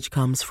message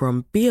comes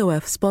from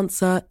BOF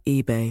sponsor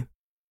eBay.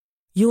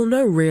 You'll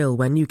know real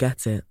when you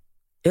get it.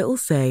 It'll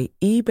say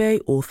eBay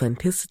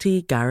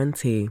Authenticity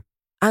Guarantee.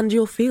 And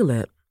you'll feel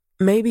it.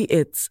 Maybe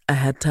it's a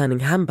head-turning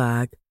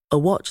handbag, a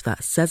watch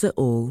that says it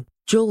all,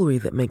 jewelry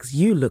that makes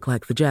you look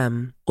like the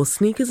gem, or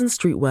sneakers and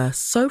streetwear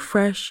so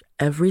fresh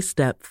every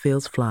step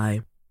feels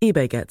fly.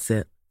 eBay gets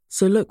it.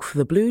 So look for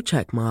the blue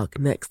check mark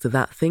next to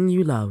that thing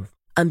you love.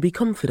 And be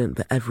confident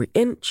that every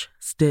inch,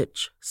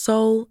 stitch,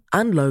 sole,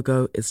 and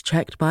logo is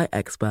checked by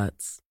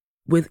experts.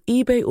 With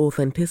eBay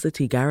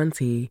Authenticity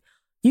Guarantee,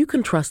 you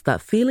can trust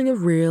that feeling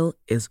of real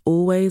is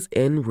always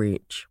in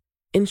reach.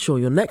 Ensure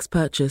your next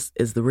purchase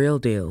is the real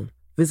deal.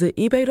 Visit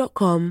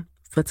ebay.com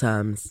for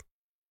terms.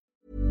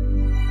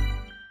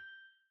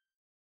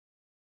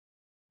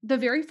 The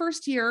very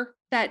first year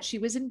that she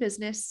was in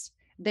business,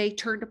 they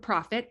turned a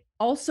profit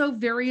Also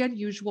very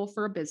unusual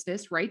for a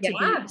business, right? To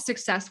Yeah. be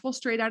successful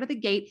straight out of the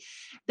gate.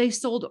 They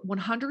sold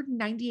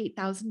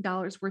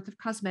 $198,000 worth of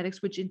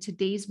cosmetics, which in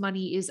today's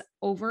money is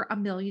over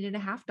 $1.5 million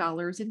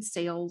in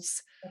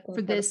sales That's for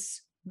incredible.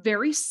 this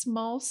very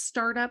small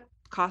startup.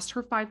 Cost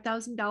her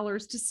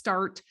 $5,000 to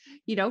start,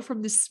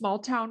 from this small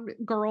town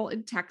girl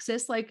in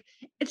Texas. Like,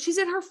 and she's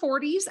in her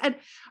 40s and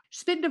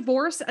she's been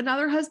divorced.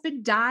 Another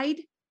husband died.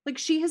 Like,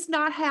 she has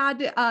not had,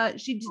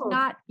 she did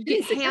not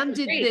get geez,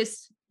 handed great.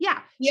 this. Yeah.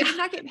 She Yeah. did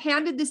not get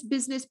handed this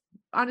business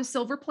on a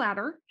silver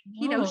platter.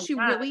 She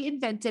really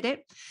invented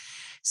it.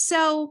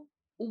 So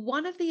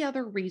one of the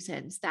other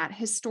reasons that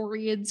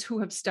historians who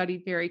have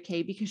studied Mary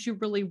Kay, because she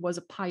really was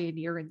a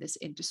pioneer in this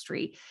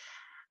industry,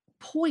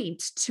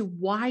 point to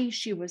why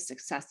she was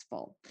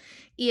successful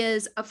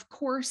is, of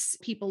course,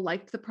 people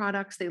liked the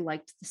products. They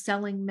liked the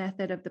selling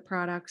method of the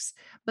products,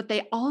 but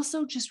they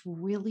also just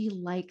really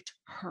liked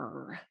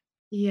her.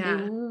 They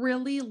Yeah.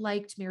 really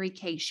liked Mary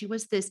Kay. She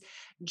was this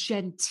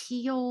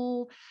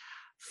genteel,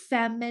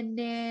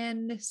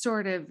 feminine,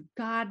 sort of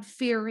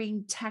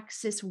God-fearing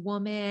Texas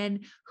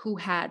woman who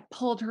had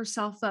pulled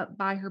herself up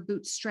by her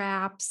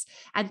bootstraps,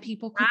 and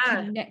people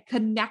could Yeah.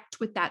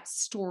 connect with that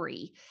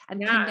story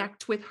and Yeah.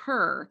 connect with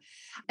her.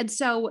 And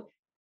so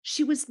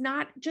she was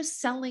not just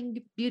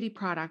selling beauty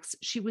products,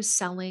 she was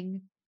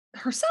selling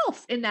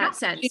herself in that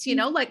sense,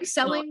 like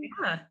selling.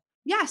 Yeah.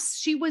 Yes,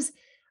 she was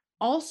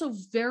also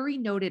very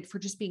noted for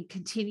just being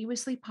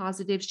continuously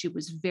positive. She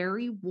was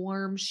very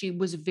warm. She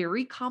was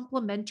very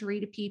complimentary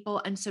to people.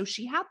 And so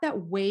she had that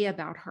way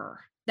about her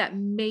that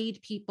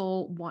made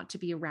people want to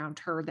be around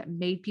her, that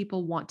made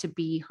people want to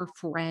be her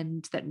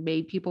friend, that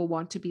made people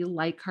want to be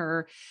like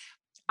her.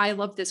 I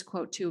love this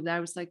quote too. That I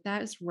was like,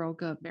 that is real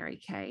good,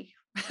 Mary Kay.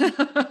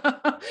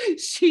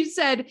 She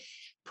said,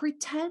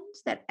 pretend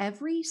that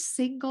every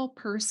single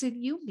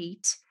person you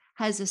meet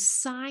has a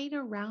sign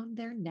around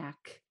their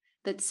neck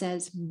that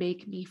says,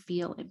 make me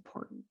feel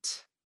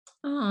important.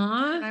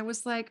 Aw. And I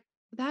was like,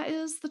 that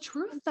is the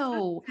truth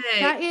though.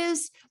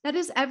 Fantastic. That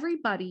is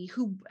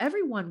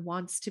everyone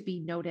wants to be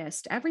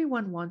noticed.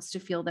 Everyone wants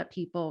to feel that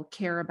people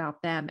care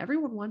about them.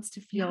 Everyone wants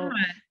to feel,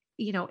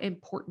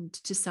 important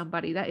to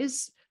somebody.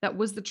 That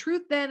was the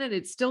truth then. And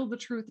it's still the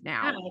truth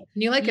now. Yeah.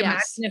 Can you imagine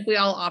Yes. if we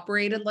all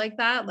operated like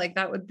that? Like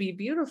that would be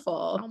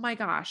beautiful. Oh my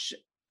gosh.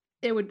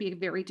 It would be a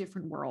very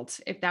different world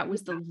if that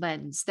was the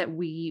lens that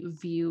we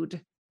viewed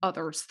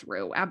others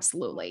through.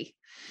 Absolutely.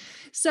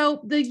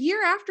 So the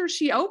year after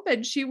she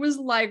opened, she was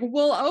like,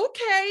 well,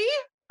 okay,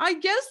 I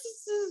guess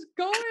this is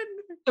going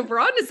We're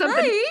on to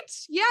something. right.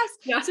 Yes.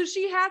 Yeah. So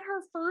she had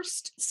her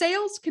first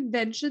sales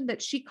convention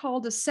that she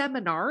called a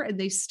seminar, and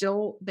they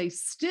still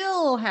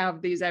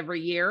have these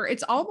every year.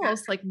 It's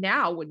almost like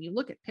now when you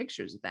look at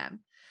pictures of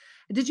them.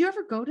 Did you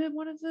ever go to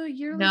one of the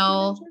yearly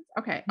No. conventions?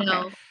 Okay. No.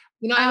 Okay.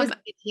 I was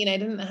 18. I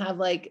didn't have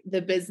like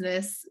the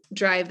business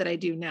drive that I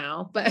do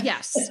now, but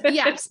yes,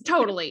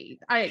 totally.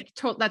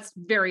 That's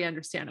very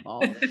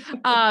understandable.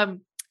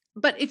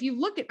 But if you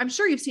look at, I'm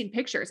sure you've seen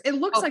pictures. It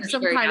looks like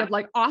some kind of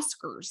like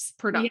Oscars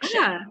production.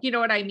 Yeah. You know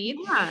what I mean?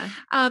 Yeah.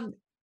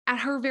 At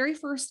her very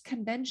first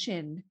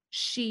convention,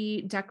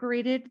 she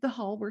decorated the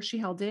hall where she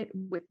held it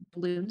with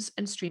balloons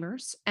and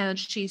streamers, and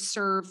she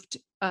served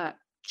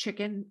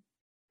chicken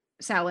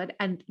salad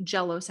and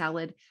Jell-O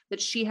salad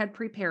that she had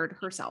prepared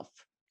herself.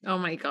 Oh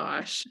my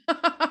gosh.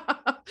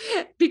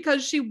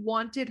 Because she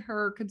wanted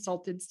her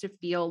consultants to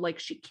feel like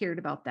she cared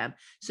about them.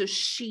 So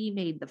she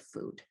made the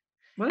food.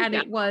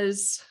 It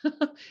was,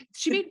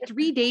 she made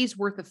 3 days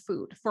worth of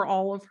food for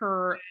all of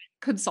her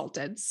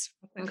consultants.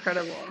 That's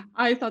incredible.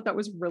 I thought that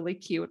was really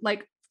cute.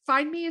 Like,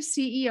 find me a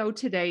CEO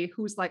today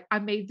who's like, I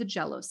made the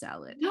Jell-O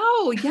salad.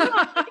 No, yeah.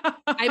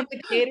 I'm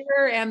the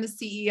caterer and the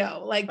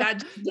CEO. Like that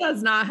just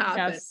does not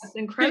happen. Yes. That's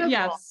incredible.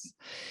 Yes.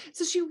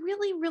 So she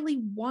really,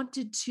 really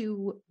wanted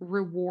to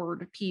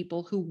reward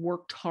people who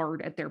worked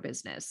hard at their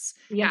business.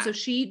 Yeah. And so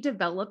she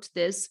developed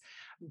this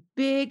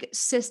big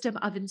system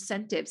of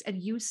incentives,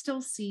 and you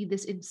still see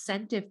this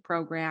incentive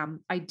program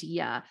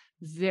idea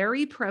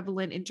very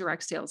prevalent in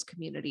direct sales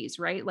communities,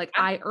 right? Like,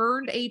 I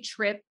earned a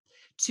trip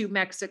to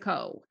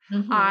Mexico.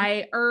 Mhm.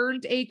 I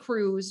earned a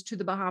cruise to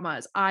the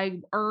Bahamas. I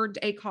earned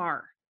a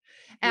car.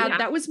 And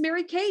that was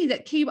Mary Kay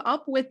that came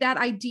up with that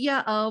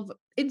idea of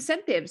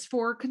incentives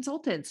for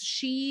consultants.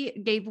 She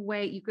gave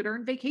away, you could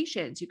earn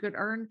vacations, you could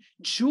earn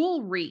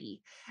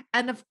jewelry.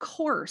 And of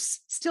course,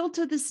 still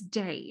to this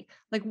day,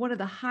 like one of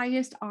the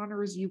highest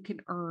honors you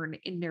can earn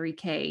in Mary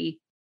Kay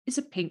is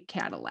a pink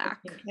Cadillac.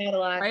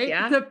 Cadillac, right?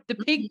 yeah. The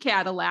pink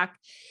Cadillac.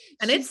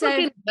 And She it's said,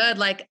 looking good.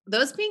 Like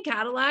those pink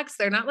Cadillacs,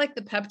 they're not like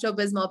the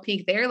Pepto-Bismol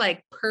pink. They're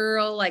like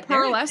pearl, like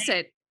they're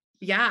pearlescent.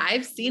 Yeah,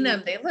 I've seen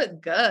them. They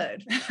look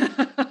good.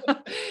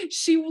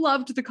 She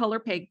loved the color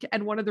pink.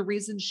 And one of the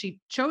reasons she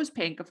chose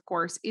pink, of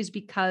course, is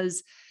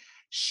because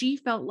she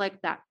felt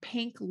like that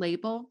pink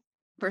label,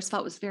 first of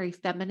all, it was very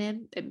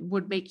feminine. It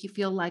would make you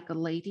feel like a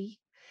lady,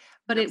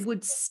 but it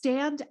would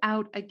stand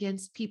out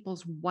against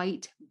people's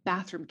white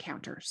bathroom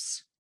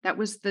counters. That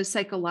was the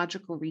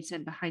psychological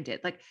reason behind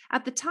it. Like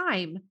at the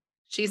time,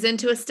 She's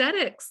into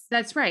aesthetics.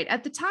 That's right.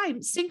 At the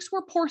time, sinks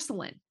were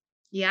porcelain.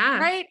 Yeah.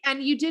 Right.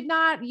 And you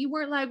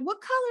weren't like,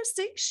 what color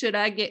sink should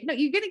I get? No,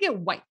 you're going to get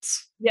white.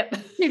 Yep.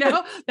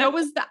 That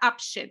was the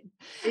option.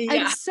 Yeah.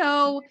 And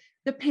so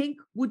the pink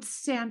would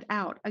stand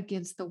out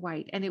against the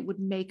white, and it would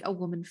make a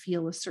woman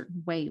feel a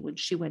certain way when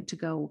she went to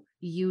go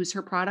use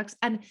her products.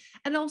 And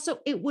also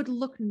it would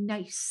look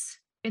nice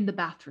in the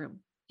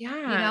bathroom.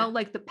 Yeah.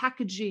 Like the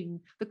packaging,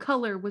 the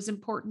color was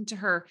important to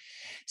her.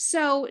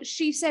 So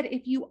she said,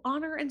 if you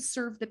honor and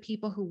serve the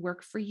people who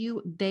work for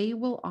you, they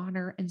will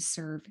honor and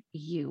serve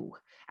you.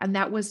 And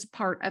that was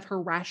part of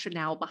her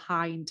rationale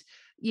behind,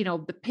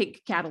 the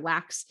pink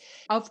Cadillacs.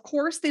 Of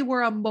course, they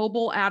were a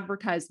mobile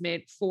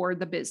advertisement for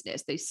the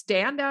business. They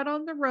stand out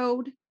on the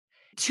road.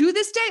 To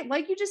this day,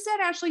 like you just said,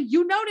 Ashley,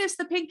 you notice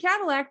the pink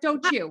Cadillac,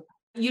 don't you?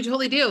 You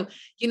totally do.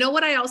 You know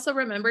what I also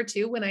remember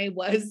too, when I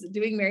was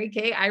doing Mary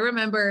Kay, I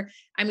remember,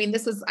 I'm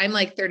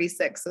like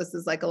 36. So this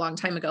is like a long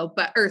time ago,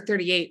 or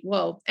 38.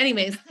 Whoa.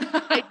 Anyways,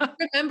 I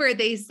remember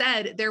they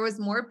said there was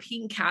more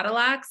pink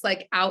Cadillacs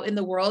like out in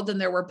the world than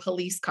there were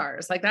police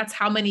cars. Like that's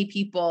how many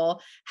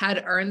people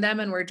had earned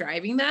them and were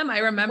driving them. I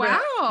remember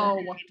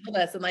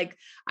this, and like,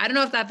 I don't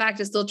know if that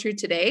fact is still true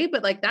today,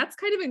 but like, that's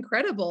kind of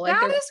incredible. Like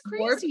that is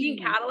crazy. More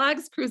pink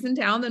Cadillacs cruising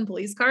town than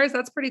police cars.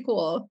 That's pretty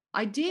cool.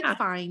 I did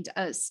find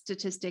a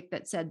statistic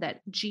that said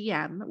that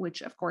GM,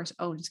 which of course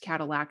owns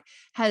Cadillac,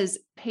 has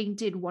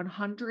painted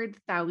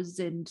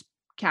 100,000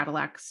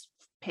 Cadillacs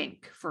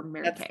pink for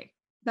Mary Kay.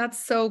 That's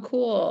so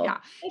cool. Yeah.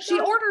 She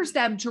orders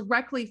them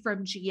directly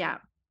from GM.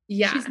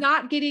 Yeah.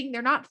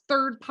 They're not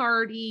third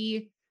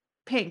party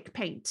pink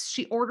paints.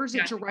 She orders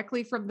it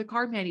directly from the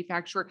car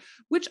manufacturer,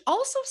 which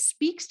also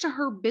speaks to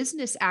her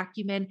business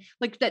acumen,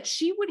 like that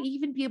she would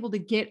even be able to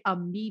get a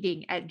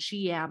meeting at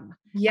GM.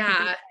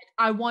 Yeah.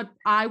 I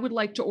would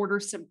like to order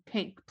some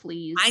pink,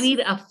 please. I need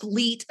a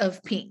fleet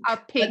of pink. A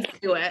pink. Let's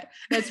do it.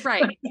 That's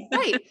right.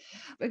 Right.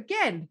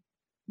 Again,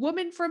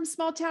 woman from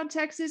small town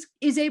Texas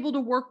is able to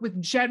work with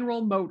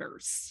General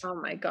Motors. Oh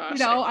my gosh.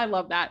 I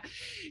love that.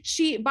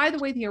 By the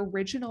way, the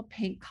original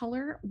pink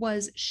color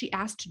was, she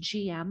asked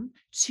GM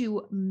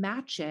to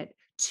match it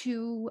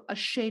to a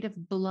shade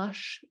of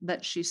blush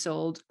that she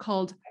sold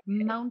called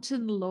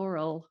Mountain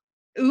Laurel.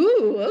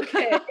 Ooh,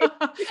 okay.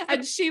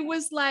 And she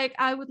was like,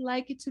 I would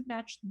like it to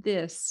match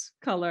this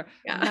color,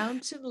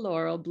 Mountain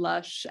Laurel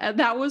blush. And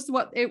that was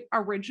what it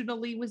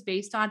originally was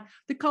based on.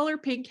 The color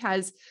pink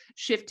has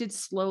shifted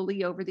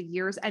slowly over the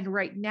years. And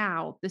right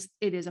now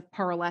it is a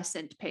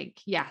pearlescent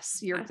pink. Yes,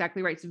 you're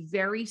exactly right. It's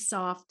very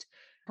soft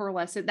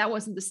pearlescent. That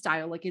wasn't the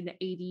style like in the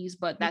 80s,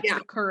 but that's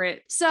the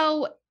current.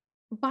 So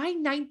by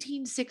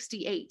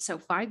 1968, so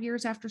 5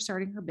 years after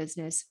starting her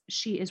business,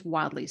 she is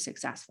wildly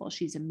successful.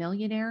 She's a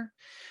millionaire.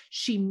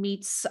 She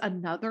meets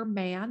another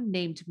man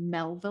named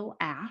Melville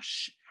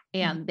Ash,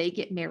 and they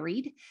get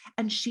married.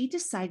 And she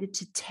decided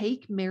to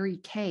take Mary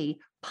Kay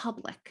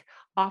public,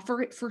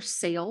 offer it for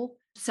sale,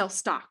 sell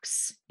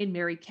stocks in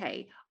Mary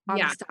Kay on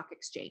the stock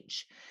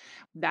exchange.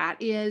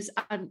 That is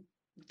a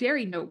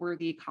very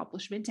noteworthy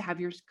accomplishment, to have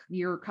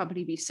your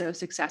company be so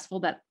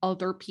successful that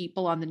other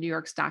people on the New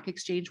York Stock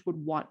Exchange would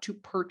want to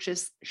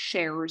purchase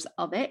shares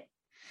of it.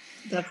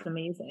 That's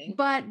amazing.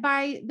 But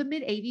by the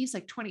mid 80s,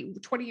 like 20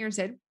 years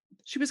in,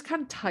 she was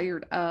kind of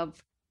tired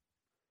of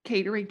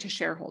catering to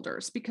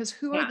shareholders, because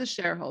who are the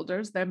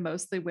shareholders? They're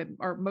mostly women,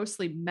 or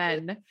mostly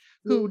men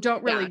who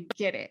don't really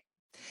get it.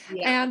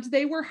 Yeah. And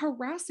they were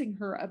harassing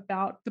her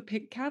about the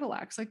pink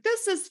Cadillacs. Like,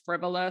 this is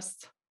frivolous.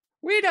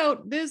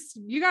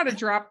 You got to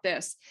drop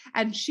this.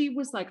 And she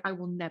was like, I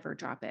will never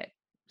drop it.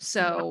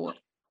 So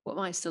what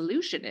my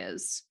solution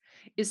is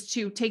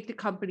to take the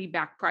company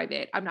back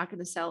private. I'm not going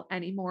to sell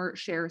any more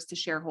shares to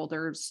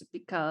shareholders,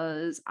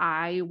 because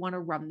I want to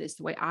run this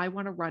the way I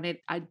want to run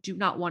it. I do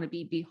not want to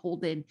be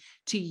beholden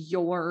to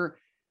your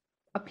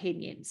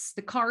opinions.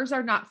 The cars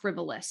are not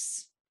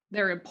frivolous.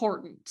 They're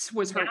important,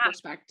 was her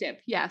perspective.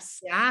 Yes.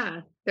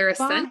 Yeah. They're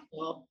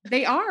essential.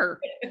 They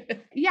are.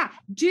 Yeah.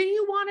 Do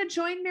you want to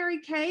join Mary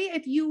Kay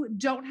if you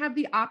don't have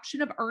the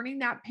option of earning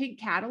that pink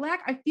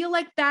Cadillac? I feel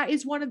like that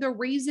is one of the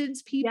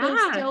reasons people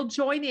still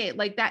join it.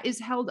 Like, that is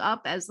held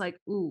up as like,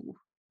 ooh,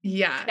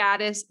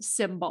 status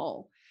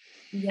symbol.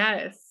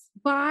 Yes.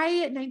 By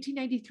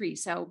 1993,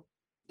 so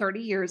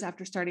 30 years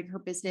after starting her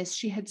business,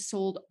 she had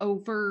sold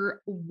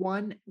over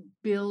 $1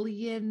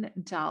 billion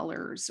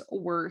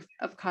worth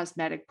of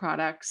cosmetic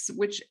products,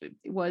 which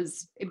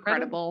was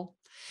incredible.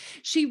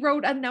 She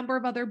wrote a number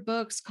of other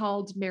books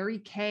called Mary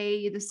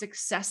Kay, The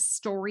Success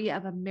Story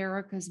of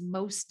America's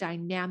Most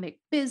Dynamic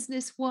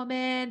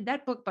Businesswoman.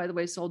 That book, by the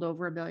way, sold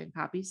over 1 million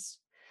copies.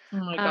 Oh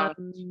my God.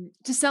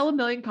 To sell 1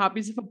 million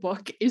copies of a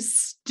book is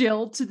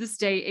still to this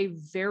day a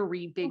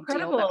very big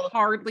deal that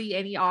hardly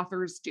any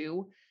authors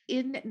do.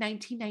 In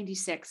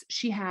 1996,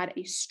 she had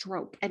a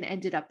stroke and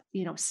ended up,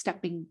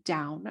 stepping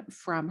down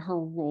from her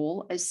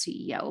role as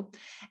CEO.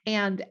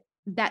 And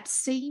that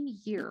same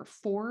year,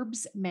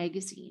 Forbes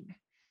magazine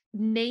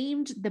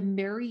named the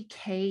Mary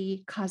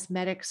Kay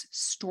cosmetics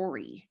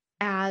story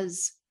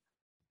as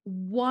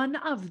one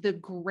of the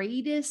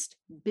greatest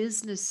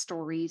business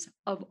stories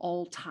of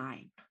all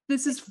time.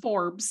 This is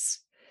Forbes.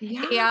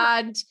 Yeah.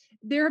 And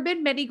there have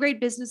been many great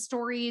business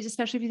stories,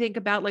 especially if you think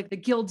about like the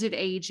Gilded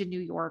Age in New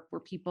York, where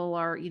people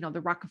are, you know,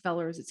 the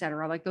Rockefellers, et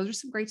cetera. Like those are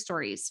some great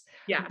stories.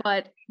 Yeah.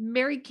 But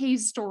Mary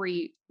Kay's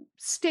story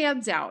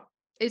stands out.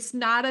 It's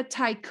not a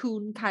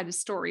tycoon kind of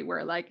story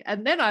where like,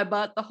 and then I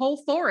bought the whole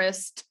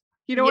forest.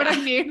 You know what I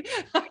mean?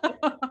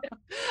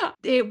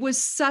 It was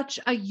such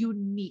a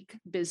unique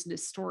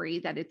business story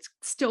that it's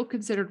still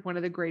considered one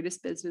of the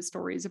greatest business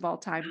stories of all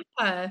time.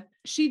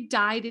 She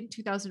died in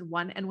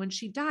 2001. And when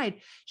she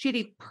died, she had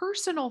a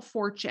personal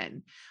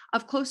fortune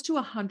of close to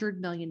 $100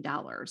 million,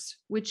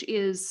 which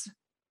is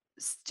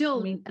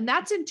still, and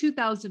that's in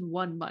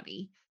 2001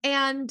 money.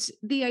 And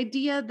the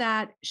idea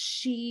that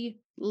she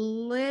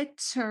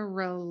literally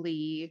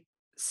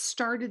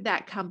started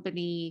that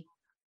company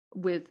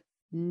with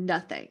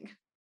nothing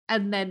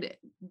and then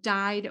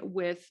died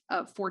with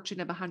a fortune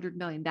of $100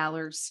 million.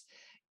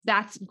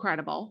 That's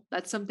incredible.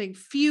 That's something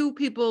few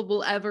people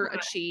will ever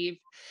achieve.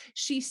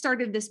 She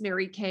started this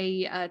Mary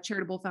Kay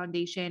charitable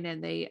foundation,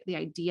 and the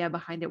idea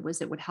behind it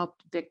was it would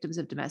help victims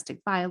of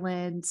domestic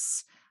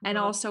violence and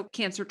also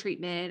cancer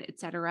treatment, et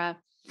cetera.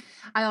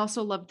 I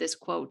also love this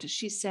quote.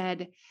 She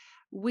said,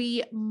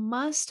 "We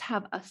must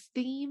have a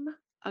theme,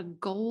 a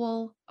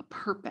goal, a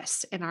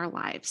purpose in our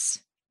lives.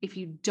 If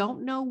you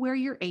don't know where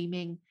you're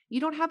aiming,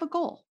 you don't have a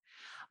goal.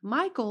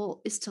 My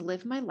goal is to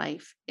live my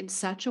life in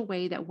such a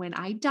way that when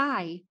I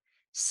die,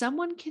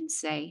 someone can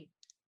say,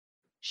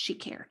 she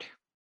cared."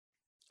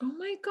 Oh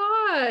my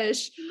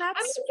gosh.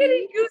 That's I'm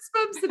getting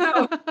goosebumps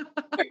about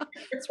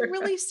it's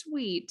really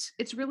sweet.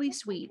 It's really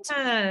sweet.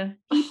 Yeah.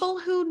 People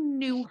who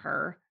knew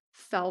her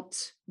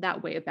felt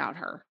that way about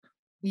her.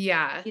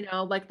 Yeah. You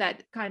know, like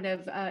that kind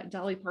of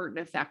Dolly Parton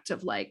effect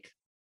of like,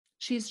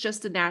 she's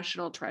just a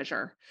national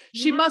treasure.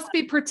 She must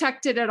be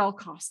protected at all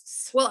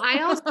costs. Well,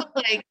 I also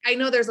like, I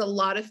know there's a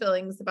lot of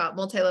feelings about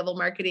multi-level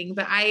marketing,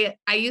 but I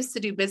used to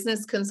do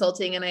business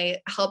consulting and I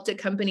helped a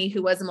company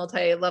who was a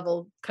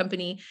multi-level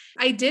company.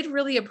 I did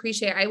really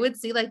appreciate, I would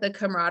see like the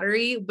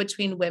camaraderie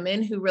between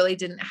women who really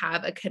didn't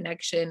have a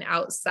connection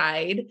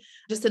outside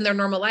just in their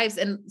normal lives.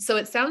 And so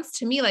it sounds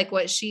to me like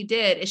what she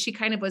did is she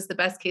kind of was the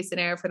best case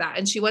scenario for that.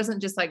 And she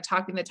wasn't just like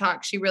talking the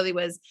talk. She really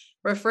was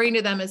referring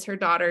to them as her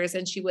daughters,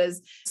 and she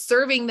was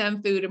serving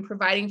them food and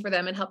providing for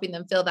them and helping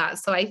them feel that.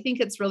 So I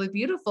think it's really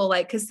beautiful,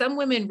 like, because some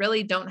women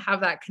really don't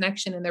have that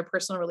connection in their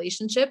personal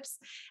relationships.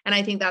 And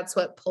I think that's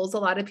what pulls a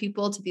lot of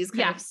people to these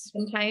kind of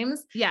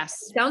sometimes.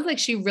 Yes. It sounds like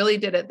she really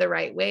did it the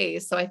right way.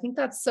 So I think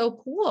that's so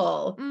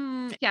cool.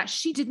 Yeah.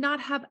 She did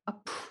not have a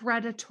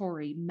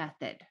predatory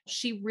method.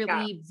 She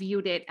really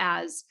viewed it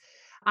as,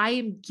 I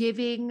am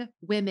giving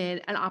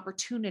women an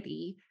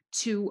opportunity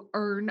to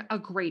earn a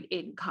great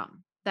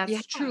income.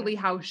 That's truly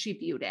how she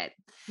viewed it.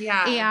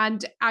 Yeah.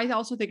 And I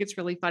also think it's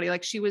really funny.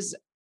 Like, she was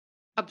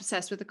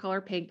obsessed with the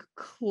color pink,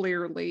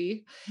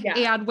 clearly.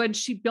 Yeah. And when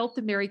she built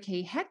the Mary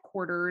Kay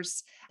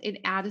headquarters in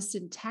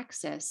Addison,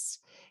 Texas,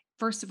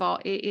 first of all,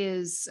 it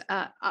is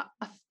a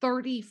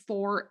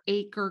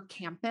 34-acre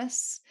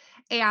campus,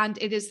 and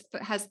it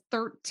has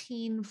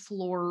 13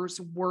 floors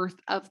worth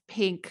of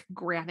pink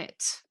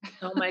granite.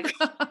 Oh my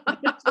God.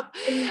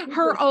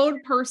 Her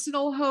own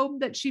personal home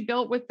that she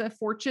built with the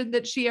fortune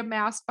that she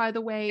amassed, by the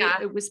way,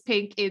 it was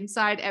pink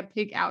inside and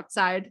pink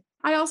outside.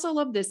 I also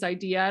love this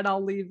idea, and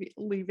I'll leave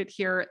it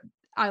here.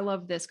 I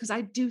love this because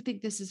I do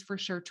think this is for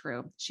sure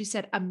true. She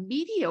said, "A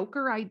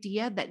mediocre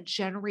idea that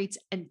generates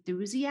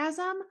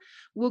enthusiasm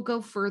will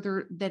go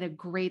further than a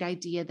great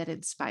idea that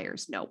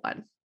inspires no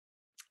one."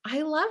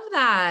 I love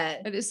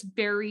that. It is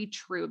very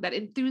true that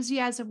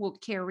enthusiasm will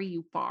carry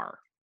you far.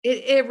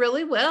 It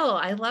really will.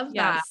 I love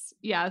that.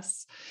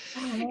 Yes.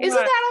 Oh, isn't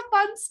that a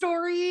fun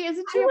story?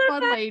 Isn't she a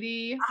fun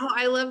lady? Oh,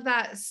 I love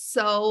that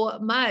so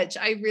much.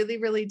 I really,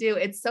 really do.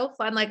 It's so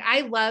fun. Like,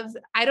 I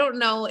don't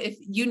know if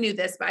you knew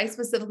this, but I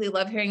specifically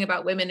love hearing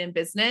about women in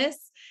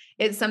business.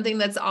 It's something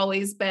that's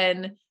always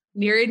been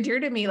near and dear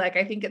to me. Like,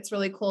 I think it's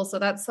really cool. So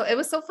it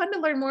was so fun to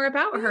learn more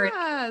about her.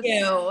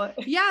 Yes.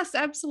 Yes,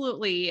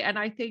 absolutely. And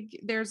I think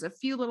there's a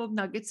few little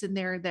nuggets in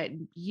there that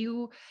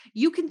you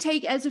can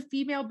take as a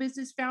female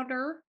business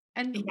founder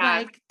and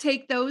like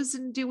take those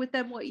and do with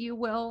them what you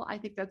will. I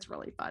think that's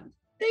really fun.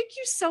 Thank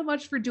you so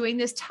much for doing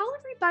this. Tell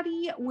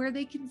everybody where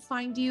they can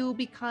find you,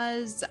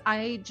 because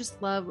I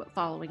just love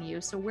following you.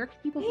 So where can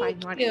people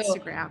find you on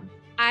Instagram?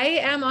 I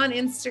am on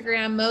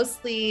Instagram,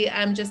 mostly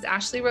just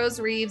Ashley Rose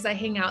Reeves. I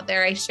hang out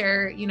there. I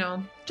share,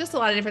 just a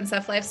lot of different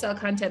stuff, lifestyle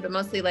content, but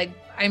mostly like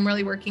I'm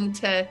really working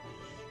to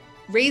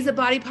raise a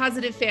body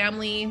positive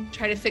family,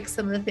 try to fix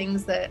some of the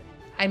things that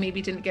I maybe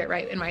didn't get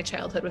right in my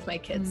childhood with my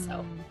kids.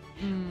 So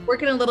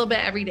working a little bit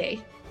every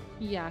day.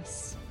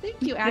 Yes.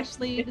 Thank you,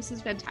 Ashley. This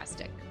is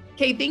fantastic.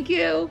 Okay. Thank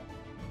you.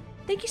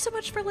 Thank you so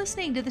much for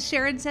listening to the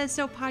Sharon Says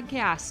So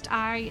podcast.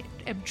 I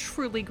am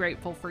truly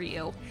grateful for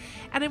you.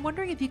 And I'm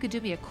wondering if you could do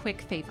me a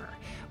quick favor.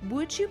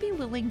 Would you be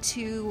willing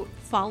to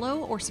follow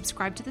or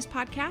subscribe to this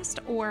podcast,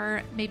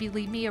 or maybe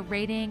leave me a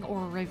rating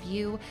or a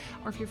review?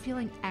 Or if you're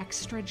feeling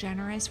extra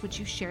generous, would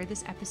you share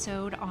this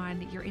episode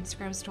on your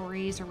Instagram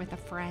stories or with a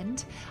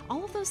friend?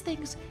 All of those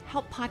things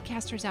help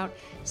podcasters out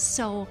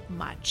so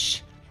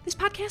much. This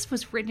podcast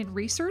was written and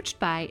researched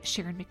by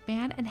Sharon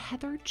McMahon and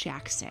Heather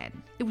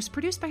Jackson. It was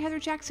produced by Heather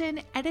Jackson,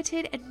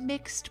 edited and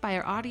mixed by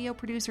our audio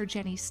producer,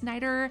 Jenny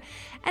Snyder,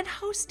 and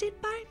hosted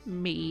by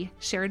me,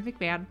 Sharon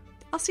McMahon.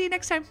 I'll see you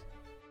next time.